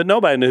 but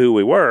nobody knew who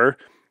we were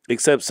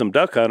except some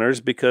duck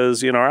hunters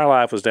because, our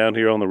life was down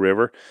here on the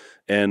river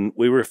and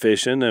we were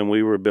fishing and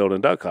we were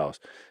building duck calls.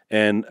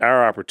 And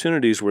our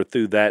opportunities were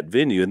through that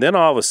venue. And then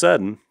all of a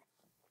sudden,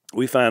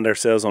 we find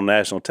ourselves on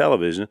national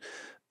television,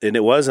 and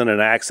it wasn't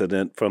an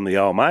accident from the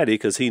Almighty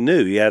because he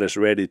knew he had us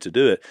ready to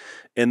do it.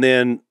 And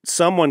then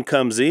someone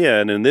comes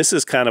in, and this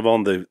is kind of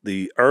on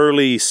the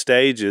early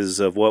stages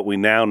of what we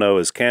now know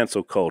as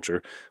cancel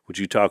culture, which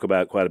you talk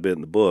about quite a bit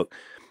in the book.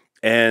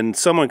 And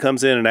someone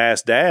comes in and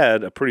asks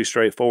Dad a pretty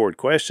straightforward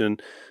question,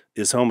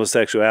 is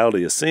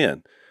homosexuality a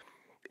sin?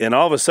 And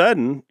all of a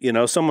sudden,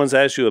 someone's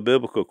asked you a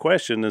biblical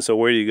question, and so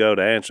where do you go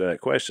to answer that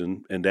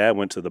question? And Dad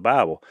went to the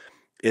Bible.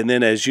 And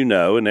then, as you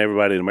know, and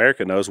everybody in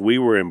America knows, we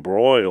were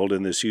embroiled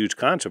in this huge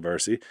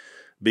controversy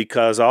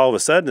because all of a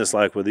sudden it's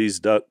like, well, these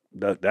Duck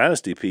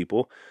Dynasty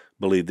people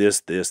believe this,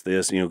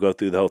 go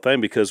through the whole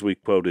thing because we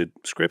quoted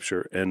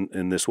Scripture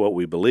and this is what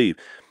we believe.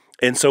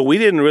 And so we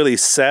didn't really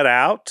set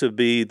out to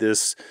be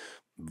this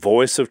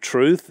voice of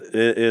truth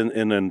in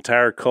an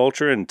entire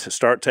culture and to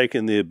start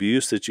taking the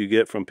abuse that you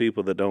get from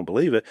people that don't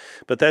believe it.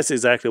 But that's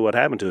exactly what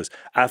happened to us.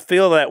 I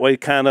feel that way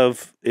kind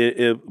of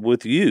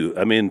with you.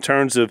 I mean, in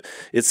terms of,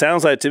 it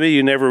sounds like to me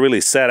you never really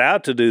set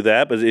out to do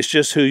that, but it's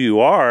just who you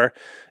are.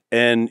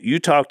 And you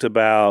talked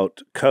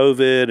about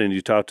COVID and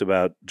you talked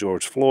about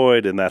George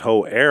Floyd and that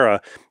whole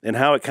era and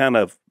how it kind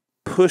of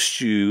pushed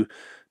you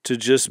to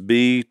just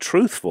be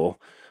truthful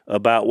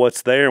about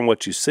what's there and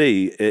what you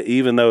see,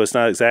 even though it's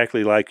not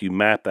exactly like you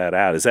map that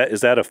out. Is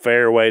that a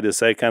fair way to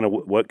say kind of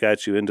what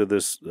got you into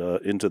this,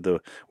 into the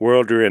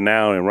world you're in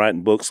now and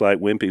writing books like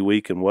Wimpy,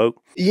 Weak, and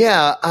Woke?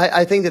 Yeah,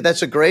 I think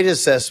that's a great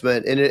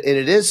assessment. And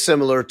it is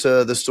similar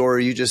to the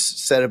story you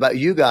just said about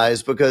you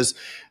guys, because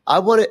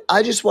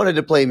I just wanted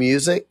to play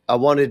music. I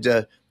wanted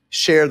to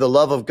share the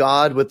love of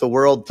God with the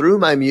world through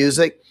my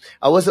music.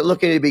 I wasn't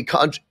looking to be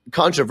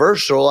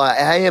controversial.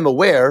 I am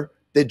aware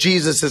that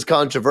Jesus is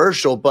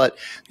controversial, but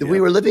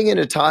we were living in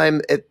a time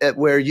at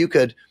where you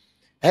could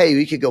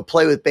go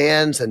play with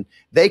bands and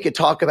they could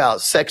talk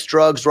about sex,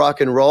 drugs, rock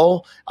and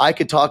roll. I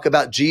could talk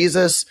about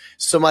Jesus.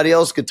 Somebody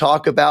else could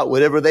talk about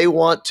whatever they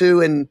want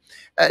to. And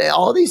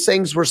all these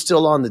things were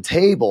still on the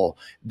table.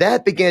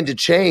 That began to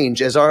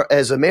change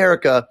as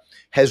America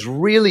has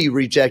really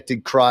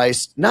rejected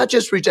Christ, not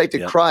just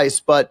rejected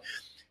Christ, but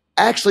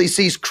actually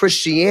sees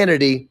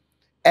Christianity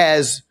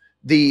as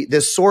the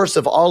source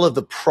of all of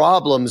the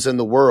problems in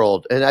the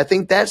world. And I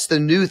think that's the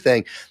new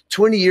thing.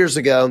 20 years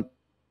ago,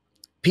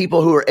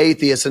 people who are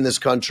atheists in this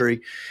country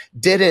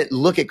didn't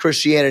look at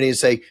Christianity and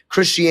say,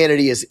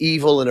 Christianity is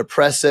evil and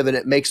oppressive and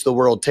it makes the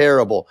world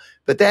terrible.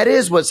 But that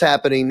is what's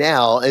happening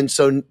now. And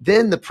so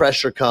then the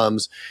pressure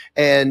comes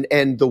and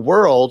the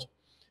world,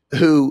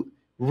 who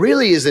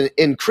really is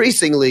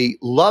increasingly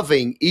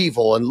loving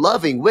evil and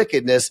loving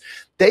wickedness,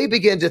 they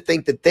begin to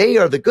think that they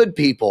are the good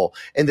people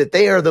and that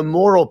they are the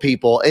moral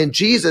people. And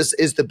Jesus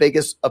is the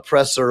biggest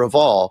oppressor of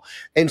all.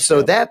 And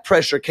so that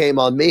pressure came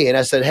on me. And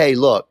I said, hey,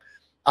 look,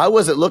 I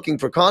wasn't looking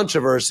for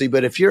controversy,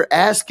 but if you're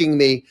asking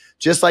me,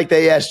 just like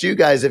they asked you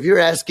guys, if you're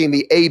asking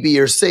me A, B,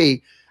 or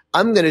C,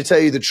 I'm going to tell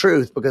you the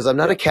truth because I'm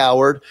not a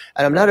coward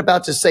and I'm not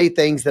about to say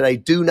things that I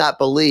do not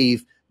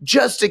believe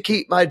just to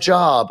keep my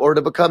job or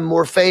to become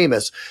more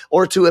famous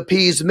or to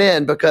appease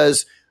men,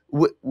 because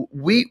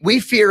we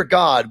fear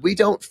God. We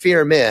don't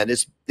fear men.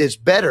 It's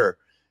better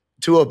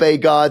to obey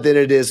God than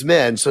it is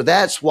men. So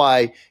that's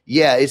why,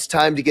 it's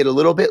time to get a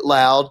little bit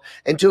loud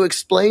and to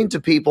explain to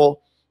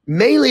people,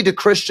 mainly to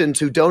Christians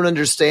who don't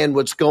understand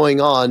what's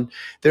going on.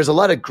 There's a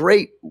lot of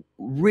great,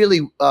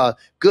 really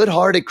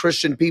good-hearted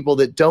Christian people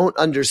that don't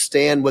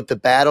understand what the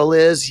battle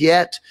is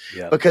yet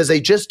because they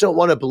just don't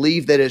want to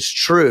believe that it's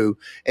true.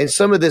 And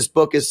some of this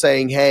book is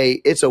saying,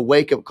 hey, it's a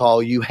wake-up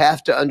call. You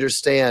have to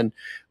understand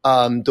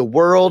the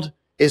world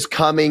is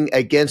coming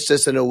against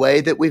us in a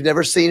way that we've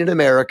never seen in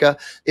America.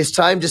 It's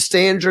time to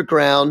stand your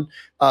ground,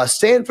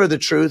 stand for the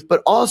truth,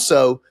 but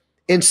also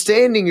in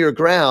standing your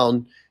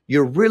ground,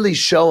 you're really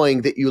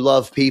showing that you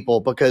love people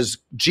because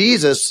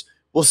Jesus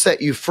will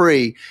set you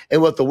free.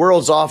 And what the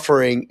world's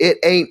offering, it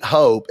ain't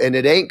hope and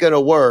it ain't going to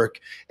work.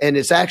 And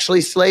it's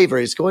actually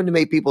slavery. It's going to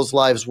make people's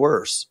lives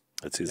worse.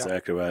 That's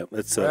exactly right.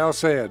 Well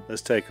said.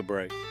 Let's take a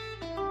break.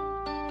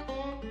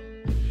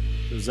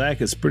 So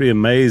Zach, it's pretty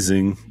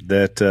amazing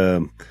that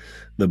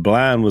The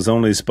Blind was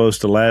only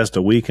supposed to last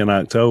a week in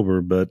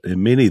October, but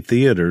in many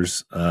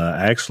theaters,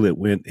 actually it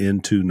went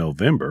into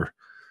November.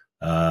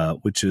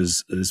 Which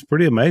is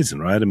pretty amazing,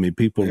 right? I mean,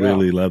 people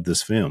really love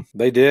this film.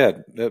 They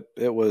did.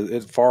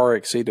 It far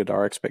exceeded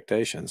our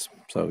expectations.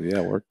 So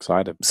we're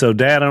excited. So,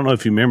 Dad, I don't know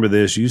if you remember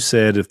this. You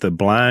said if The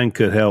Blind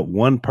could help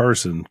one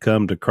person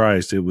come to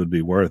Christ, it would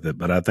be worth it.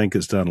 But I think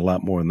it's done a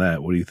lot more than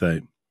that. What do you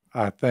think?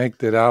 I think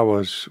that I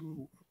was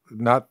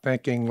not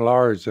thinking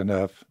large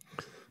enough,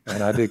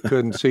 and I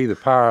couldn't see the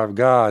power of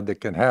God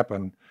that can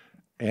happen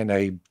in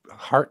a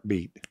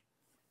heartbeat.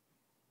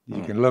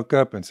 You can look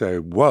up and say,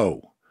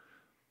 "Whoa."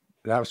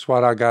 That's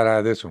what I got out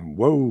of this one.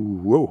 Whoa,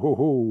 whoa, whoa,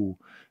 whoa.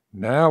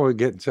 Now we're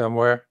getting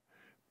somewhere.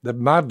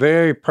 My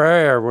very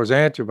prayer was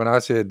answered when I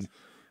said,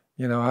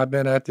 I've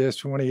been at this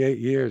 28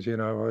 years,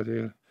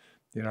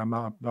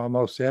 I'm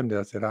almost 70.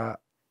 I said,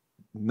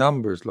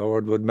 numbers,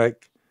 Lord, would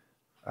make,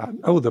 I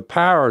know the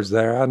power's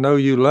there. I know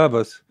you love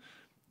us,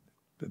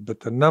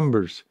 but the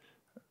numbers,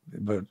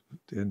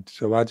 and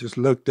so I just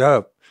looked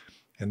up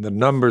and the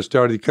numbers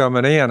started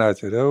coming in. I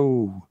said,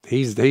 oh,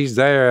 he's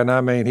there. And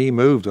I mean, he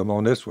moved them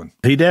on this one.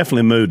 He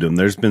definitely moved them.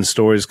 There's been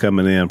stories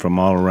coming in from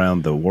all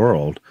around the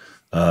world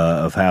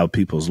of how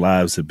people's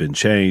lives have been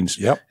changed.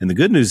 Yep. And the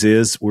good news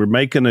is we're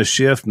making a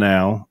shift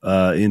now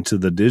into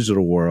the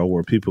digital world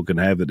where people can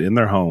have it in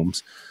their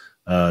homes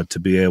to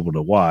be able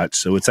to watch.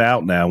 So it's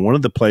out now. One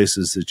of the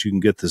places that you can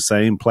get the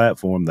same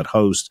platform that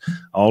hosts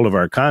all of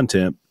our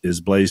content is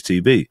Blaze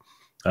TV.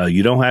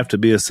 You don't have to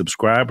be a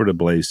subscriber to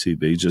Blaze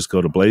TV. Just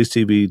go to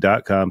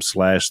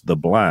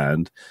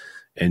blazetv.com/theblind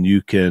and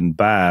you can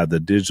buy the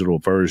digital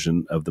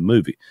version of the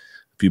movie.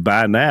 If you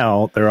buy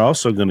now, they're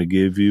also going to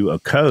give you a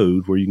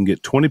code where you can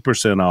get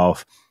 20%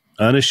 off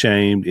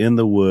Unashamed, In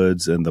the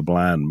Woods, and The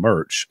Blind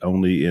merch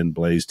only in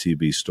Blaze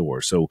TV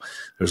store. So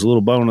there's a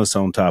little bonus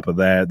on top of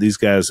that. These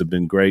guys have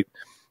been great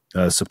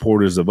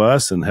supporters of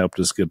us and helped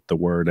us get the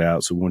word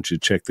out. So once you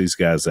check these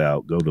guys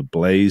out, go to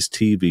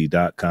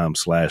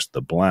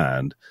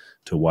blazetv.com/theblind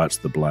to watch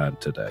The Blind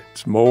today.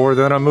 It's more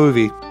than a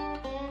movie.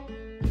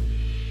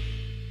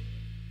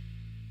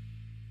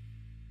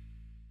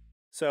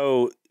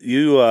 So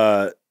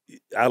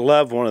I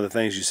love one of the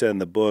things you said in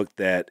the book,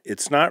 that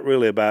it's not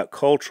really about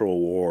cultural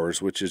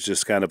wars, which is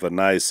just kind of a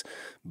nice,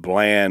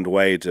 bland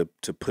way to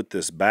put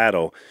this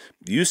battle.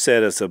 You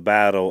said it's a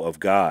battle of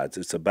gods.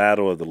 It's a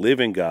battle of the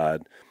living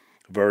God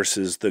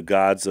versus the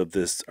gods of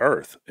this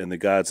earth and the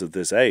gods of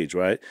this age,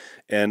 right?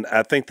 And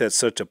I think that's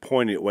such a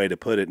poignant way to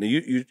put it. Now,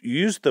 you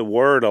use the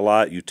word a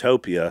lot,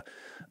 utopia,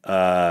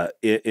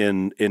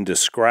 in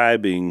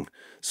describing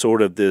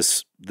sort of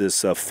this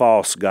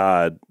false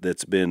god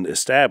that's been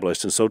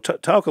established. And so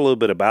talk a little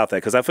bit about that,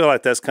 because I feel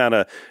like that's kind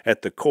of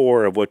at the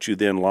core of what you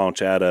then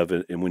launch out of,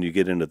 and when you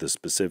get into the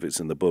specifics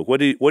in the book. What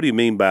do you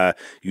mean by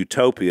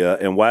utopia,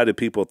 and why do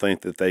people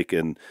think that they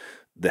can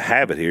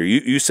have it here?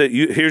 You said,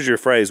 here's your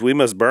phrase: "We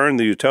must burn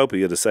the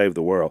utopia to save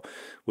the world,"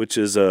 which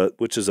is a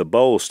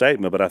bold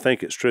statement, but I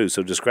think it's true.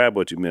 So describe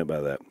what you meant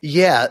by that.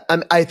 Yeah,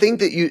 I think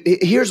that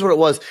here's what it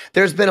was.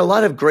 There's been a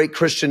lot of great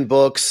Christian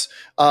books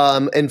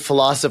and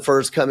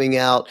philosophers coming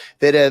out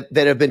that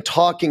have been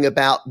talking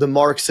about the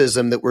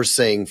Marxism that we're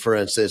seeing, for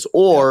instance,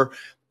 or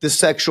the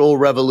sexual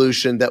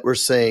revolution that we're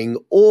seeing,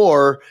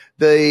 or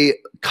the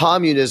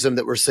communism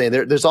that we're seeing.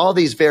 There's all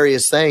these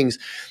various things.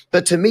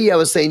 But to me, I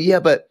was saying, yeah,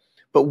 but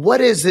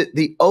what is it,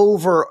 the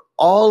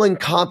overall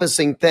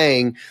encompassing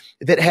thing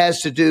that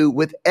has to do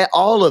with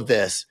all of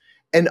this?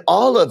 And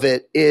all of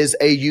it is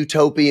a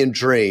utopian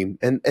dream.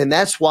 And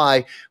that's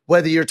why,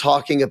 whether you're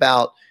talking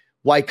about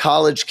why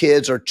college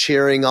kids are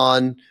cheering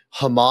on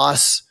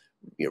Hamas,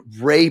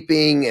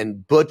 raping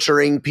and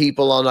butchering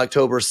people on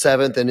October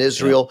 7th in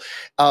Israel,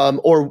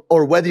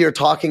 or whether you're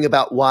talking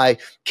about why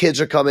kids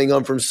are coming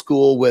home from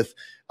school with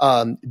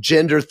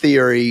gender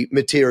theory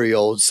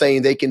material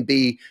saying they can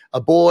be a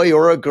boy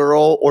or a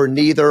girl or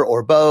neither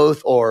or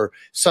both or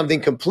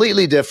something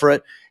completely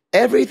different.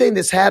 Everything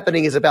that's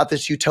happening is about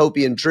this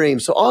utopian dream.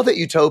 So all that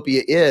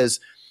utopia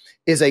is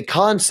a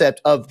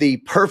concept of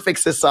the perfect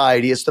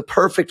society. It's the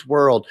perfect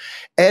world.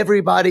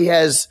 Everybody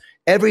has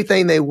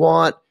everything they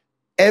want.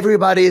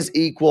 Everybody is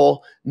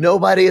equal.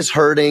 Nobody is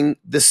hurting.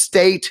 The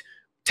state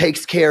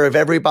takes care of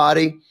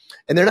everybody.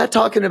 And they're not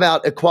talking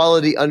about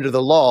equality under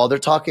the law. They're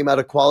talking about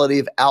equality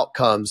of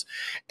outcomes.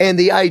 And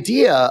the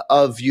idea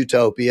of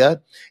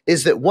utopia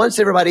is that once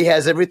everybody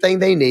has everything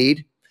they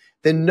need,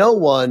 then no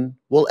one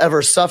will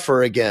ever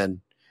suffer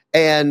again.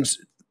 And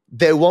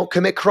they won't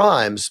commit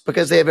crimes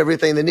because they have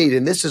everything they need.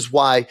 And this is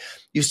why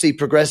you see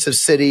progressive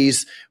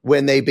cities,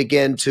 when they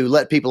begin to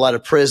let people out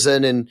of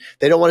prison, and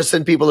they don't want to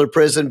send people to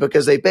prison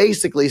because they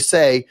basically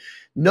say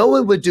no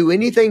one would do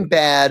anything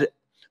bad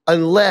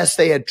unless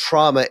they had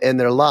trauma in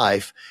their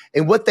life.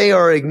 And what they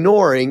are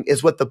ignoring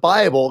is what the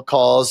Bible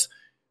calls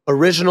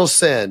original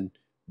sin,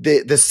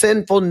 the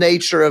sinful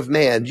nature of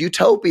man.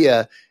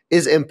 Utopia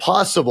is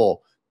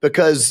impossible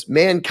because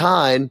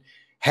mankind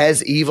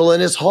has evil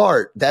in his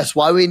heart. That's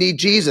why we need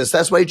Jesus.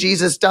 That's why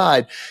Jesus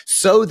died,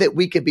 so that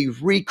we could be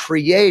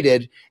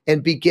recreated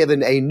and be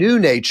given a new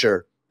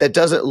nature that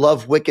doesn't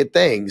love wicked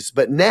things,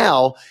 but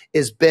now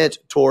is bent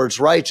towards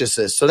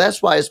righteousness. So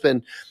that's why I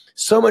spend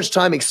so much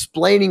time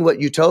explaining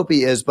what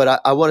utopia is.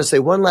 But I want to say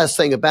one last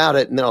thing about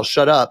it, and then I'll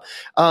shut up.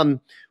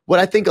 What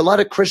I think a lot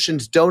of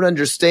Christians don't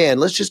understand,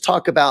 let's just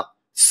talk about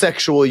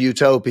sexual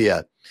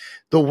utopia.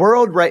 The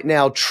world right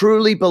now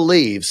truly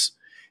believes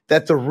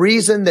that the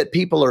reason that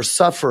people are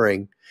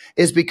suffering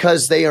is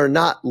because they are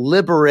not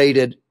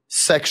liberated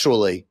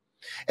sexually.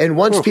 And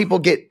once people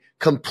get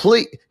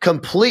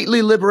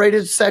completely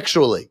liberated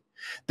sexually,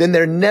 then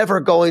they're never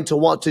going to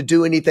want to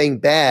do anything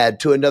bad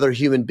to another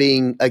human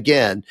being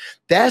again.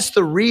 That's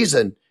the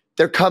reason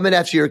they're coming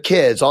after your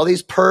kids, all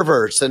these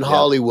perverts in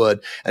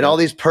Hollywood and all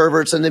these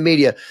perverts in the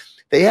media.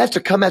 They have to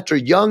come after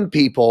young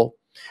people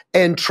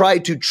and try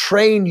to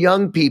train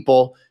young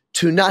people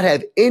to not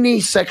have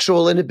any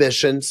sexual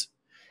inhibitions.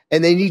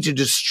 And they need to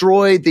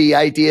destroy the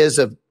ideas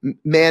of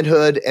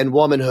manhood and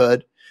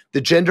womanhood,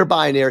 the gender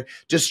binary,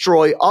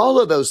 destroy all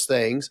of those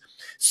things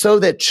so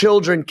that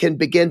children can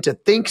begin to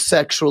think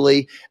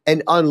sexually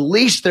and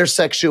unleash their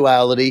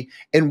sexuality.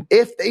 And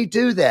if they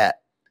do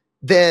that,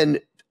 then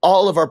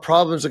all of our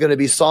problems are going to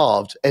be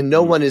solved and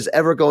no one is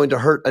ever going to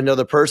hurt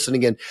another person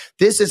again.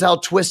 This is how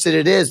twisted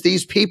it is.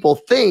 These people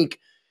think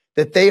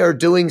that they are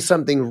doing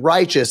something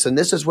righteous. And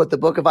this is what the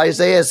book of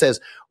Isaiah says.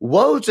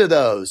 Woe to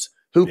those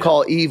who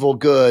call evil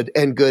good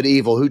and good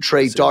evil, who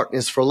trade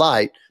darkness for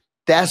light.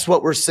 That's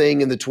what we're seeing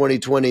in the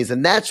 2020s.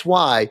 And that's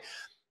why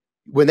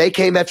when they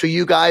came after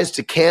you guys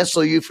to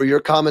cancel you for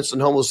your comments on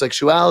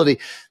homosexuality,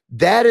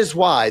 that is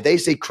why they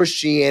see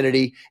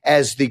Christianity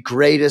as the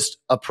greatest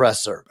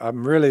oppressor.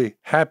 I'm really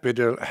happy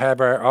to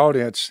have our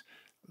audience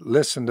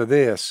listen to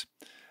this.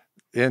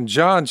 In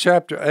John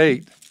chapter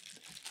 8,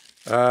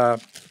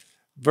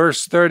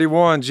 verse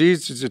 31,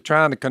 Jesus is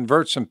trying to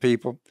convert some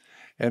people,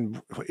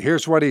 and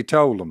here's what he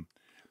told them.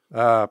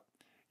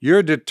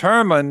 You're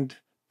determined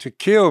to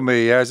kill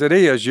me as it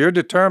is. You're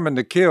determined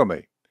to kill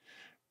me.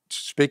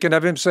 Speaking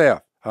of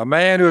himself, a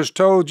man who has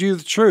told you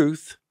the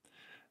truth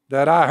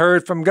that I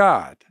heard from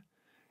God.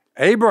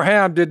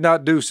 Abraham did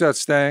not do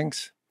such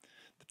things,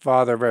 the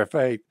father of our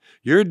faith.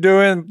 You're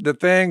doing the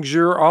things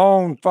your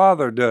own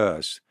father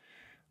does.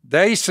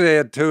 They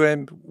said to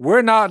him,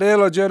 we're not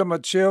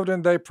illegitimate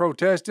children, they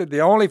protested. The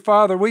only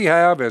father we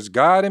have is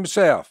God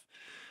himself.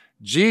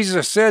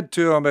 Jesus said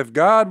to him, if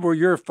God were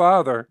your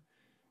father,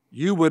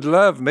 you would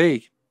love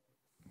me.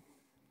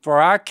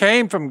 For I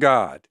came from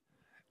God,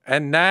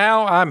 and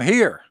now I'm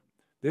here.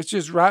 This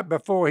is right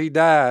before he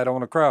died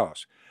on the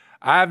cross.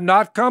 I have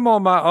not come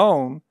on my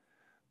own,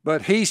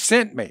 but he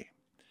sent me.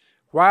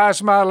 Why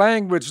is my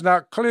language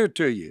not clear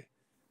to you?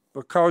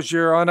 Because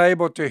you're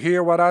unable to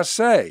hear what I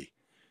say.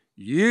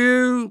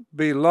 You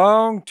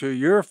belong to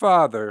your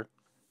father,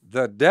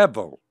 the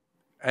devil,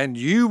 and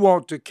you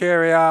want to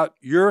carry out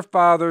your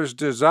father's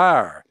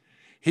desire.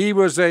 He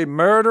was a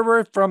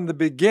murderer from the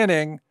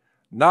beginning,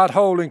 not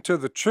holding to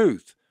the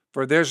truth,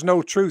 for there's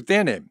no truth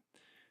in him.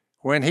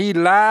 When he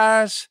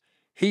lies,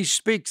 he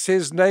speaks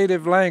his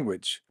native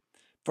language,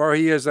 for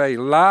he is a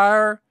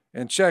liar,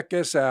 and check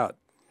this out,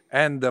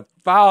 and the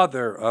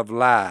father of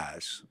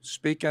lies,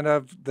 speaking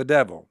of the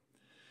devil.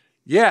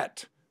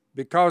 Yet,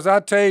 because I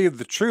tell you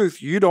the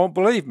truth, you don't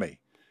believe me.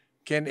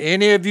 Can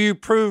any of you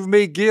prove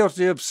me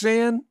guilty of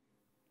sin?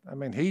 I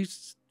mean,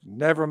 he's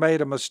never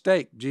made a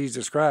mistake,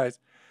 Jesus Christ.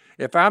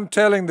 If I'm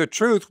telling the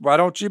truth, why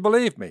don't you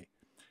believe me?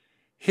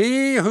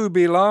 He who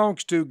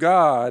belongs to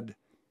God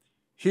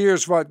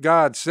hears what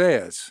God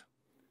says.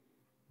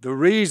 The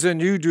reason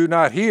you do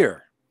not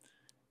hear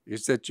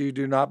is that you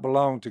do not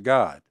belong to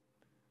God.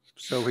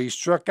 So he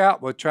struck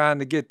out with trying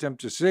to get them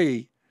to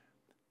see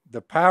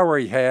the power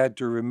he had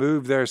to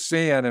remove their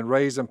sin and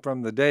raise them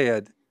from the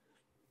dead.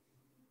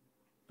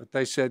 But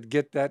they said,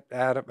 get that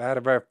out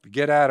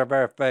of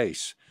our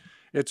face.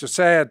 It's a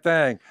sad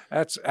thing.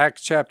 That's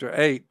Acts chapter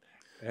 8.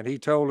 And he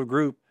told a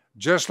group,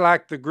 just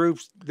like the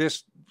groups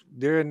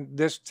during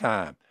this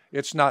time,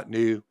 it's not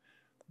new.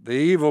 The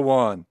evil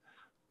one,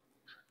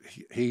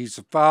 he's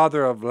the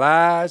father of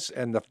lies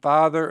and the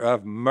father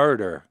of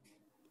murder.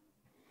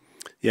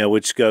 Yeah,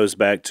 which goes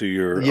back to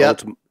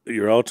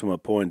your ultimate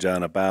point,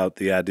 John, about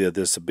the idea of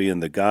this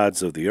being the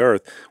gods of the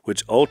earth,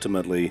 which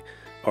ultimately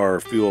are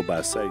fueled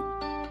by Satan.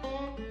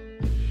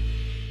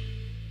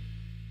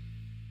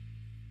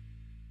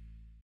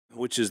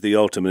 Which is the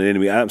ultimate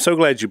enemy. I'm so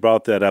glad you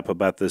brought that up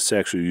about this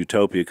sexual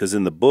utopia, because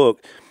in the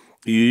book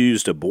you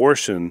used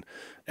abortion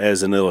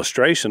as an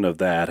illustration of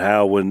that,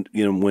 how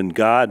when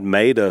God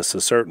made us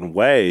a certain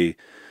way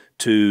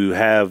to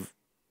have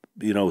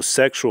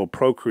sexual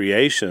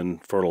procreation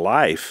for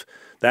life,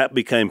 that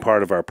became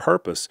part of our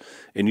purpose.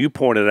 And you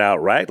pointed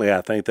out rightly,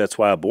 I think that's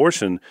why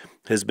abortion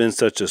has been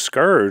such a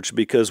scourge,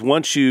 because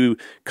once you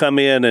come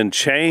in and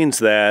change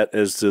that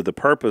as to the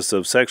purpose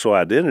of sexual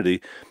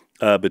identity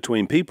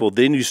between people,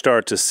 then you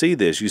start to see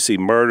this. You see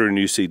murder and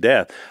you see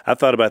death. I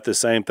thought about the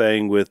same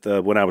thing with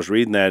when I was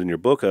reading that in your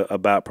book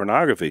about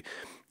pornography.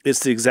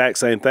 It's the exact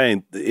same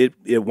thing.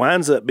 It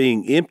winds up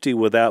being empty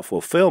without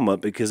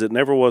fulfillment because it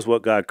never was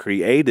what God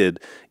created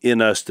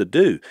in us to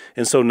do.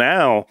 And so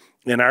now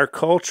in our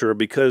culture,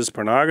 because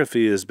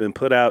pornography has been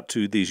put out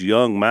to these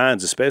young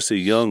minds, especially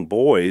young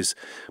boys,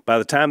 by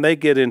the time they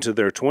get into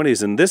their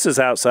 20s, and this is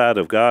outside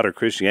of God or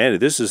Christianity,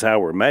 this is how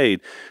we're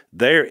made,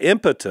 they're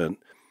impotent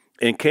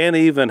and can't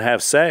even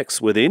have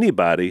sex with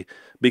anybody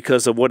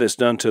because of what it's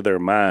done to their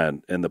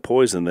mind and the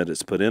poison that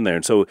it's put in there.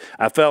 And so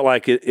I felt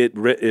like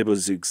it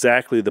was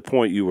exactly the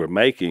point you were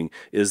making,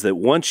 is that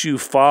once you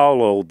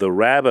follow the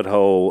rabbit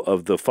hole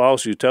of the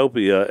false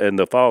utopia and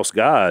the false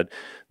God,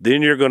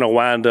 then you're going to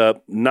wind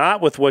up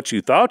not with what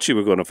you thought you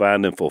were going to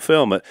find in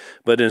fulfillment,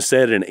 but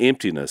instead in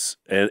emptiness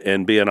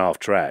and being off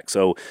track.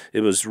 So it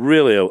was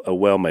really a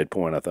well-made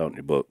point, I thought, in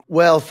your book.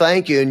 Well,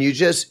 thank you. And you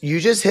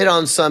just hit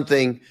on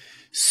something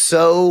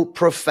so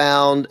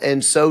profound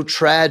and so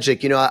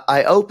tragic. You know,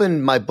 I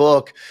opened my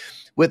book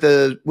with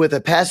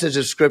a passage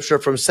of scripture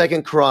from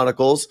 2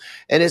 Chronicles,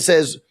 and it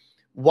says,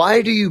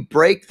 "Why do you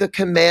break the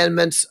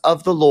commandments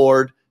of the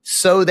Lord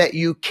so that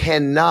you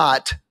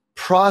cannot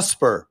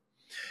prosper?"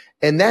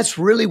 And that's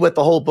really what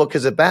the whole book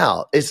is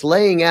about. It's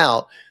laying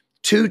out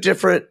two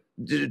different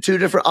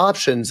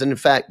options. And in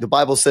fact, the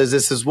Bible says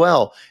this as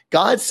well.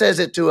 God says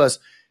it to us,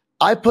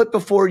 "I put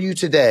before you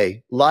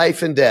today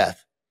life and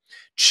death.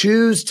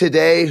 Choose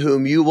today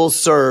whom you will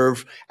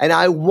serve." And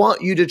I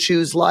want you to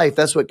choose life.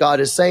 That's what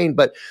God is saying.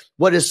 But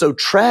what is so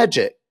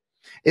tragic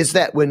is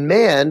that when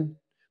man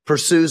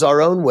pursues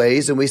our own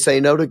ways and we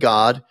say no to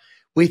God,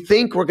 we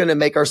think we're going to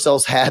make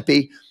ourselves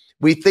happy.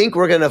 We think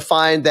we're going to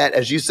find that,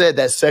 as you said,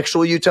 that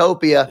sexual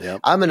utopia.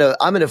 Yep. I'm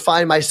going to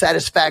find my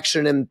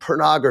satisfaction in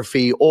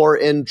pornography or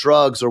in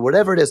drugs or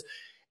whatever it is.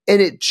 And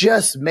it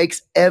just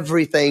makes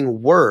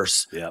everything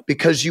worse. Yep.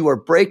 Because you are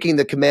breaking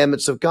the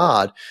commandments of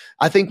God.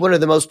 I think one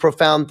of the most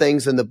profound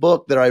things in the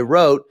book that I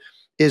wrote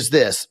is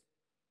this.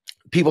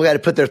 People got to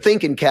put their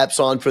thinking caps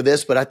on for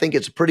this, but I think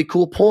it's a pretty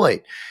cool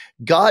point.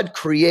 God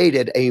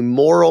created a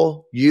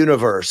moral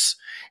universe,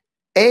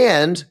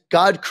 and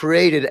God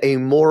created a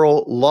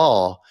moral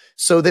law,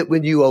 so that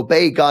when you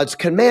obey God's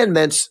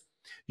commandments,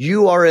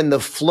 you are in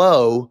the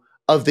flow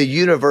of the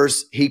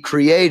universe he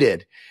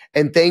created.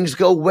 And things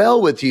go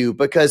well with you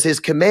because his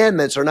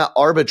commandments are not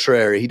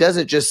arbitrary. He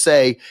doesn't just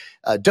say,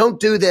 don't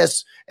do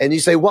this. And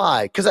you say,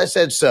 why? Because I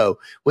said so.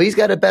 Well, he's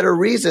got a better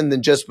reason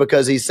than just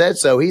because he said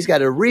so. He's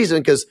got a reason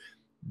because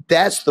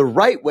that's the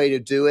right way to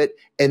do it.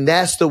 And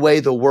that's the way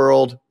the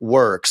world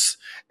works.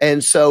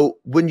 And so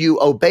when you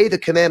obey the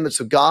commandments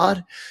of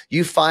God,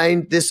 you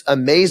find this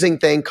amazing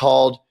thing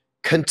called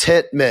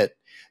contentment.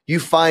 You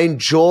find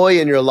joy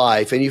in your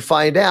life, and you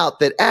find out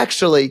that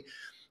actually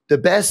the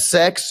best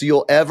sex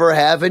you'll ever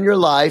have in your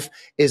life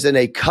is in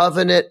a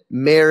covenant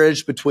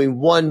marriage between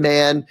one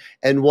man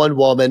and one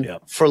woman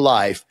for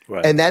life.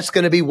 Right. And that's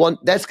going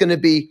to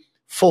be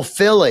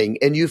fulfilling,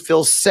 and you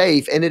feel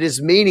safe, and it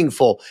is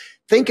meaningful.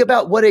 Think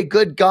about what a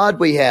good God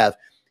we have.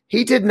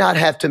 He did not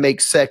have to make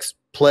sex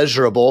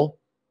pleasurable.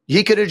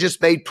 He could have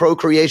just made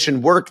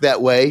procreation work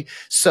that way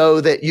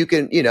so that you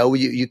can,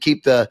 you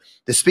keep the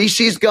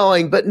species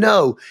going. But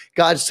no,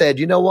 God said,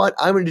 you know what?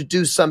 I'm going to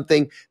do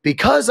something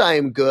because I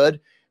am good.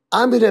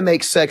 I'm going to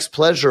make sex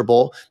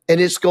pleasurable,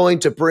 and it's going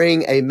to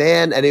bring a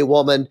man and a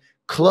woman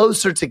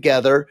closer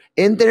together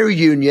in their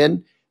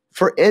union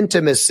for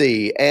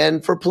intimacy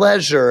and for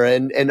pleasure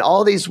and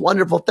all these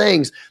wonderful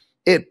things.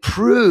 It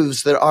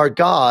proves that our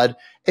God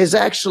is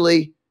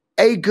actually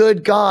a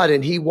good God,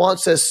 and he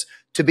wants us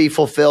to be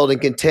fulfilled and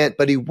content,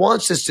 but he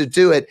wants us to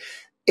do it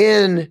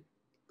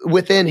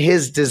within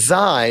his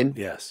design.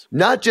 Yes.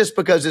 Not just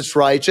because it's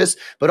righteous,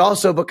 but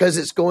also because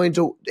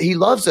he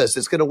loves us.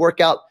 It's going to work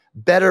out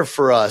better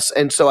for us.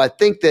 And so I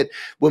think that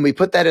when we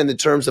put that in the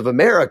terms of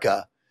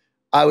America,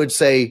 I would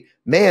say,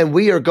 man,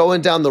 we are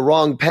going down the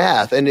wrong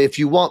path. And if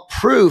you want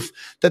proof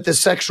that the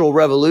sexual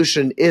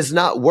revolution is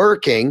not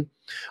working,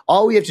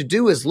 all we have to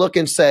do is look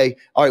and say,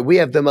 all right, we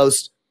have the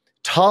most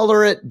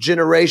tolerant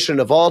generation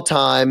of all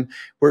time.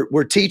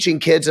 We're teaching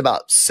kids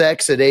about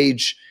sex at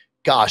age,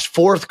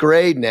 fourth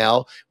grade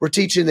now. We're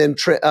teaching them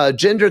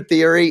gender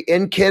theory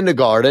in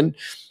kindergarten.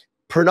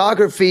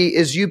 Pornography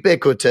is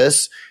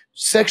ubiquitous.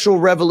 Sexual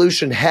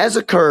revolution has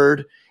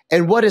occurred.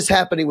 And what is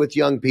happening with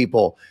young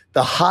people?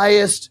 The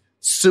highest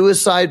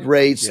suicide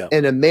rates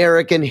in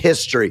American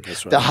history,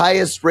 right. The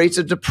highest rates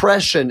of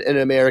depression in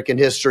American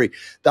history,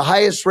 the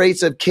highest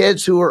rates of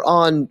kids who are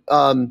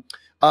on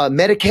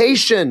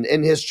medication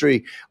in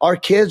history. Our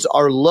kids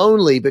are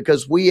lonely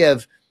because we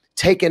have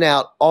taken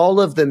out all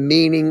of the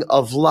meaning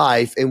of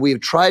life, and we've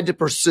tried to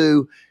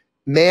pursue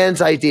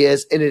man's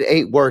ideas, and it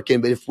ain't working.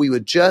 But if we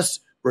would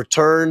just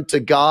return to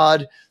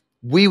God,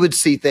 we would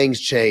see things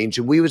change,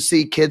 and we would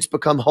see kids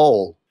become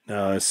whole.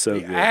 No, it's so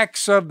the good. The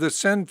acts of the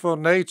sinful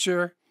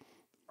nature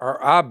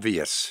are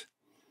obvious.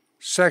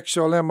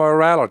 Sexual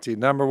immorality,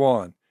 number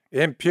one.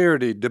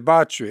 Impurity,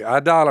 debauchery,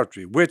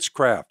 idolatry,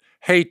 witchcraft,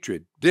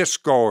 hatred,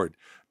 discord,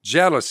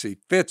 jealousy,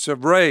 fits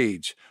of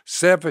rage,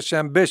 selfish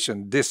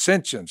ambition,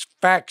 dissensions,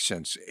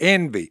 factions,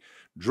 envy,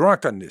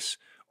 drunkenness,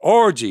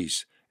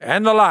 orgies,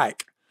 and the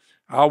like.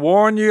 I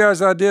warn you,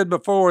 as I did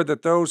before,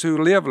 that those who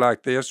live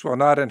like this will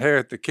not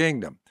inherit the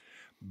kingdom.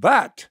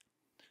 But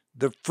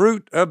the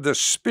fruit of the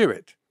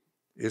Spirit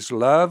is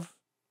love,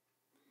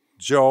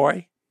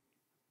 joy,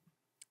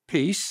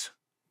 peace,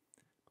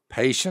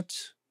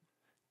 patience,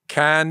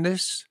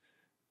 kindness,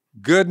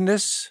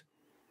 goodness,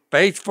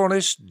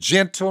 faithfulness,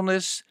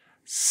 gentleness,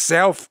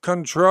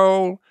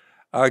 self-control.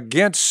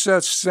 Against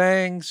such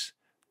things,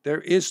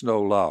 there is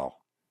no law.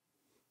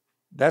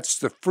 That's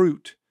the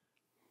fruit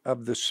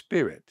of the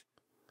Spirit.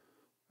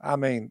 I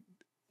mean,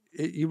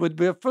 you would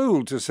be a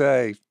fool to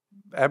say,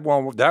 that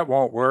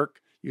won't work.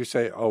 You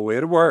say, oh,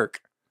 it'll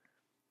work.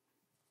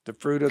 The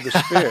fruit of the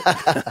Spirit.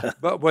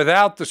 But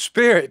without the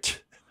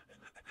Spirit,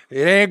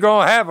 it ain't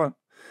going to happen.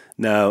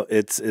 No,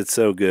 it's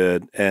so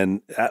good.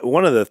 And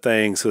one of the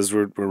things, because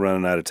we're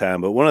running out of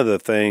time, but one of the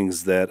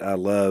things that I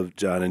love,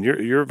 John, and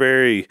you're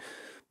very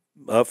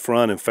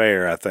upfront and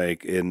fair, I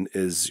think,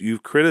 is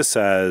you've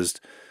criticized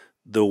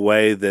the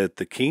way that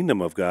the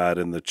kingdom of God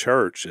and the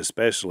church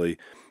especially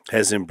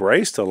has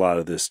embraced a lot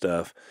of this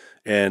stuff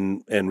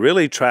and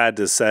really tried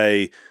to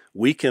say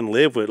we can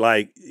live with,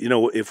 like,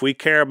 if we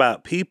care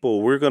about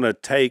people, we're going to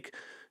take,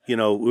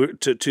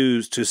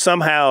 to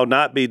somehow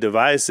not be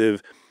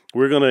divisive,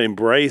 we're going to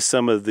embrace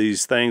some of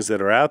these things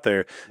that are out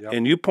there. Yep.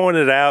 And you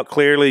pointed out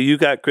clearly, you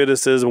got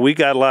criticism. We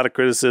got a lot of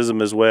criticism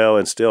as well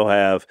and still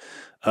have.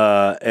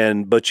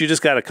 But you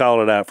just got to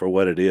call it out for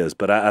what it is.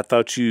 But I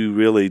thought you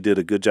really did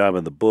a good job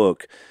in the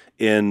book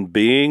in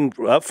being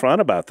upfront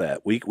about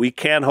that. We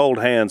can't hold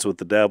hands with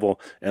the devil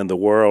and the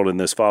world in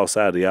this false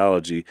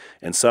ideology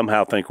and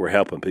somehow think we're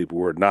helping people.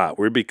 We're not.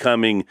 We're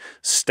becoming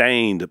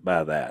stained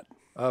by that.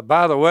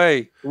 By the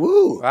way,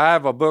 I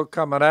have a book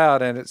coming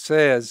out, and it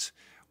says,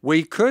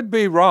 we could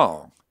be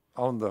wrong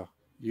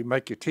you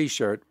make your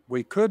T-shirt,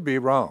 we could be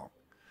wrong.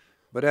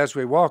 But as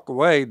we walk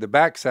away, the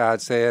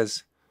backside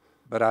says,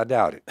 but I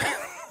doubt it.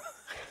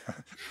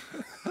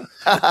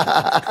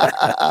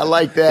 I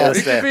like that.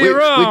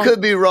 We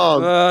could be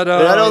wrong, but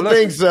I don't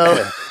think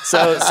so.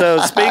 So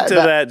speak to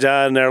that,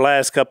 John. In our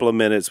last couple of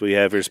minutes we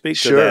have here, speak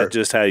to that,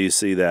 just how you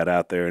see that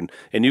out there, and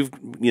you've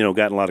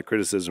gotten a lot of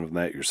criticism from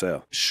that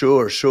yourself.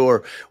 Sure.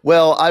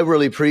 Well, I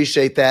really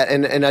appreciate that,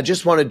 and I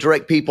just want to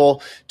direct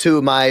people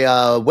to my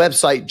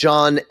website,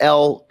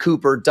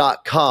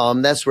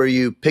 johnlcooper.com. That's where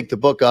you pick the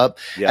book up.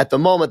 Yep. At the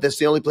moment, that's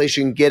the only place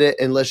you can get it,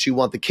 unless you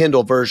want the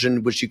Kindle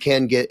version, which you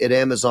can get at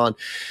Amazon.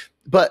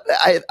 But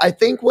I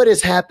think what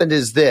has happened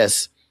is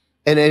this,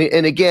 and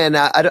again,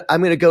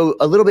 I'm going to go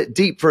a little bit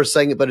deep for a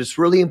second, but it's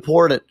really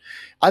important.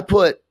 I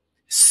put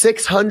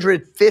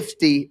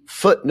 650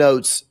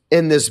 footnotes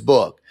in this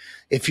book.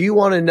 If you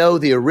want to know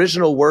the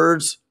original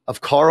words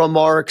of Karl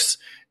Marx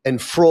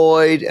and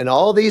Freud and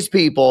all these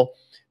people,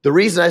 the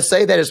reason I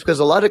say that is because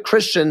a lot of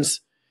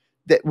Christians,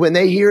 that when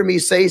they hear me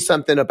say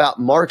something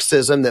about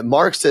Marxism, that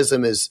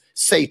Marxism is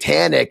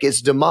satanic,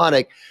 it's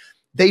demonic,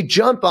 they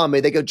jump on me.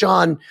 They go,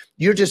 John,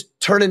 you're just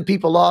turning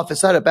people off.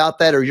 It's not about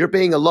that, or you're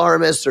being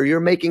alarmist, or you're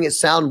making it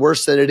sound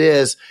worse than it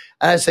is.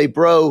 And I say,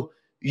 bro,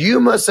 you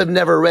must have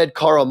never read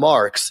Karl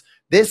Marx.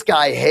 This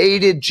guy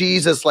hated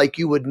Jesus like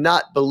you would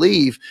not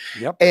believe.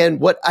 Yep. And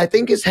what I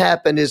think has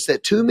happened is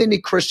that too many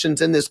Christians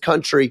in this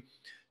country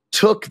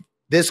took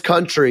this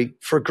country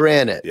for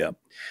granted. Yep.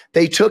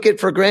 They took it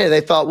for granted.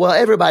 They thought, well,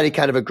 everybody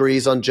kind of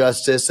agrees on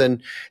justice,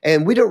 and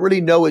we don't really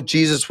know what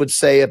Jesus would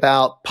say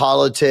about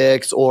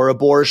politics or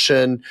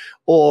abortion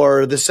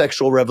or the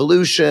sexual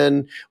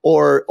revolution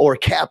or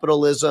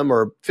capitalism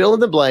or fill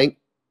in the blank.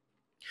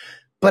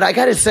 But I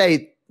got to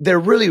say, they're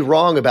really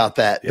wrong about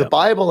that. Yep. The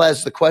Bible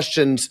has the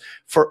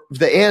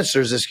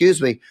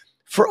answers,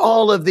 for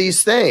all of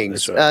these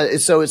things. Right.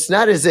 So it's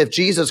not as if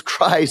Jesus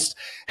Christ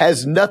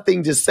has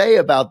nothing to say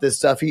about this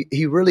stuff.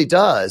 He really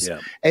does. Yeah.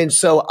 And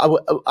so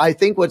I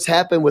think what's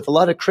happened with a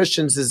lot of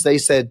Christians is they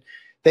say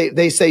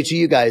to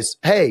you guys,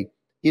 hey,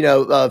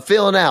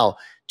 Phil and Al,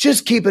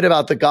 just keep it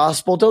about the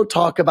gospel. Don't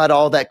talk about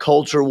all that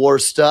culture war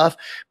stuff.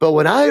 But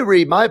when I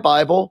read my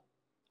Bible,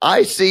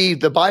 I see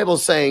the Bible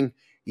saying,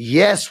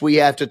 yes, we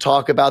have to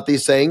talk about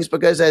these things,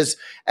 because as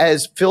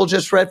Phil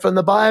just read from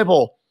the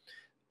Bible,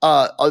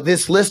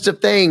 this list of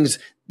things,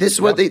 this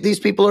is what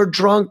these people are: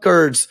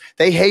 drunkards.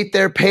 They hate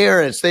their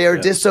parents. They are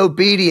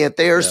disobedient.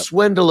 They are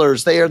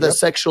swindlers. They are the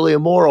sexually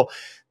immoral.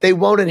 They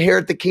won't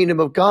inherit the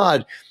kingdom of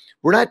God.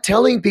 We're not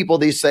telling people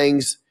these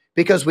things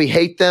because we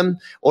hate them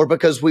or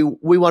because we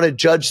want to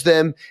judge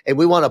them and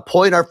we want to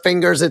point our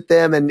fingers at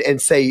them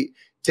and say,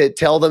 to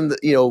tell them,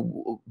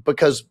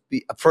 because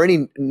for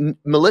any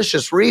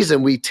malicious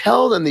reason, we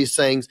tell them these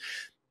things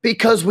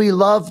because we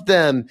love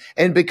them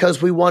and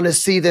because we want to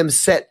see them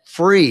set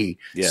free.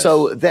 Yes.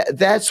 So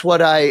that's what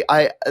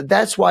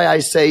that's why I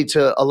say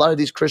to a lot of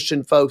these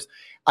Christian folks,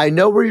 I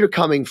know where you're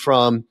coming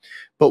from,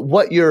 but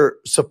what you're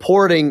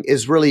supporting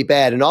is really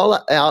bad. And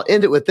I'll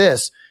end it with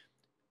this.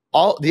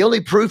 The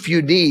only proof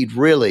you need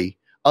really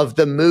of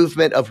the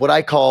movement of what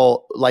I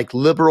call like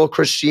liberal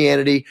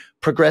Christianity,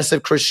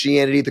 progressive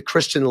Christianity, the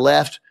Christian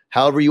left,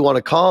 however you want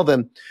to call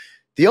them,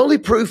 the only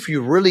proof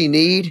you really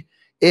need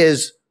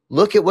is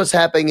look at what's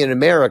happening in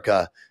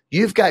America.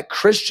 You've got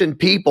Christian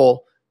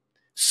people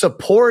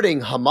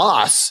supporting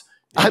Hamas.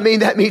 I mean,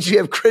 that means you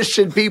have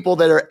Christian people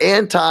that are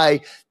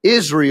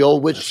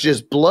anti-Israel, which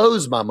just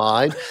blows my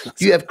mind.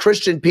 You have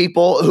Christian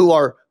people who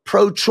are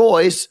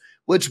pro-choice,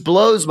 which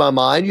blows my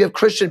mind. You have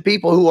Christian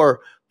people who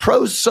are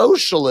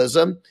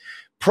pro-socialism,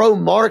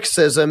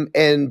 pro-Marxism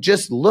and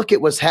just look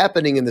at what's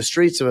happening in the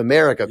streets of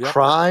America. Yep.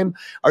 Crime?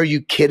 Are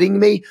you kidding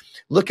me?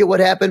 Look at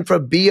what happened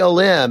from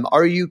BLM.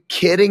 Are you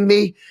kidding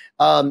me?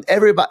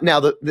 Everybody now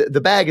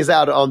the bag is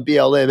out on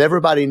BLM.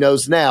 Everybody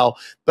knows now.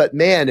 But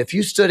man, if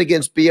you stood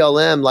against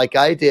BLM like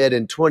I did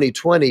in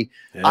 2020,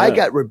 I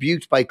got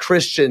rebuked by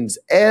Christians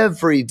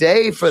every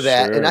day for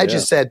that. Sure, and I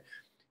just said,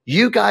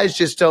 you guys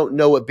just don't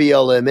know what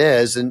BLM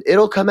is, and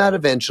it'll come out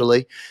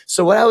eventually.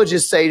 So what I would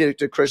just say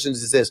to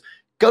Christians is this: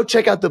 go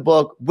check out the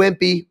book,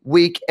 Wimpy,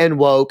 Weak, and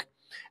Woke.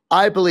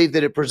 I believe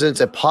that it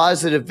presents a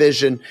positive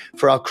vision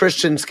for how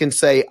Christians can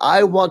say,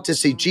 I want to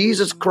see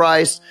Jesus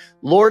Christ,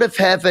 Lord of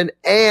heaven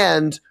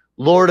and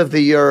Lord of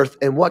the earth.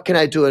 And what can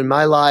I do in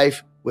my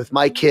life, with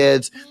my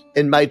kids,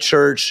 in my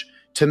church,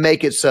 to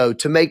make it so,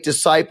 to make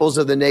disciples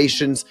of the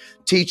nations,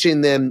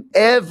 teaching them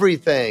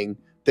everything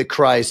that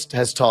Christ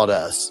has taught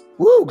us.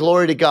 Woo,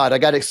 glory to God. I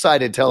got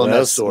excited telling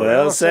that story.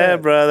 Well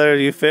said, brother.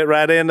 You fit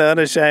right into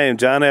Unashamed.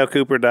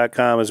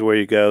 JohnLCooper.com is where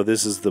you go.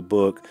 This is the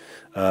book,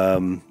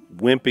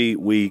 Wimpy,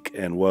 Weak,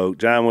 and Woke.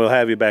 John, we'll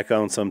have you back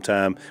on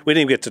sometime. We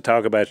didn't get to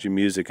talk about your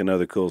music and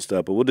other cool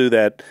stuff, but we'll do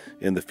that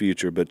in the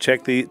future. But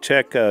check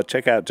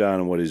out John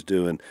and what he's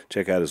doing.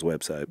 Check out his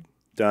website.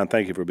 John,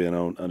 thank you for being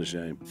on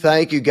Unashamed.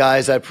 Thank you,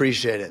 guys. I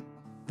appreciate it.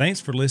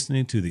 Thanks for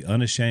listening to the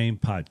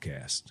Unashamed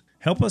podcast.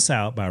 Help us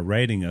out by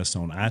rating us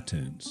on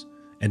iTunes.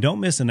 And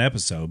don't miss an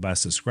episode by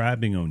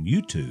subscribing on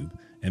YouTube,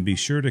 and be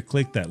sure to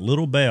click that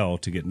little bell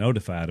to get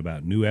notified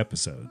about new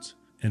episodes.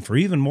 And for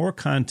even more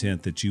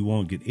content that you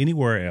won't get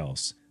anywhere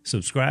else,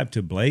 subscribe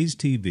to Blaze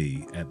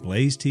TV at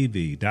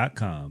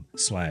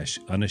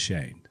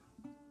blazetv.com/unashamed.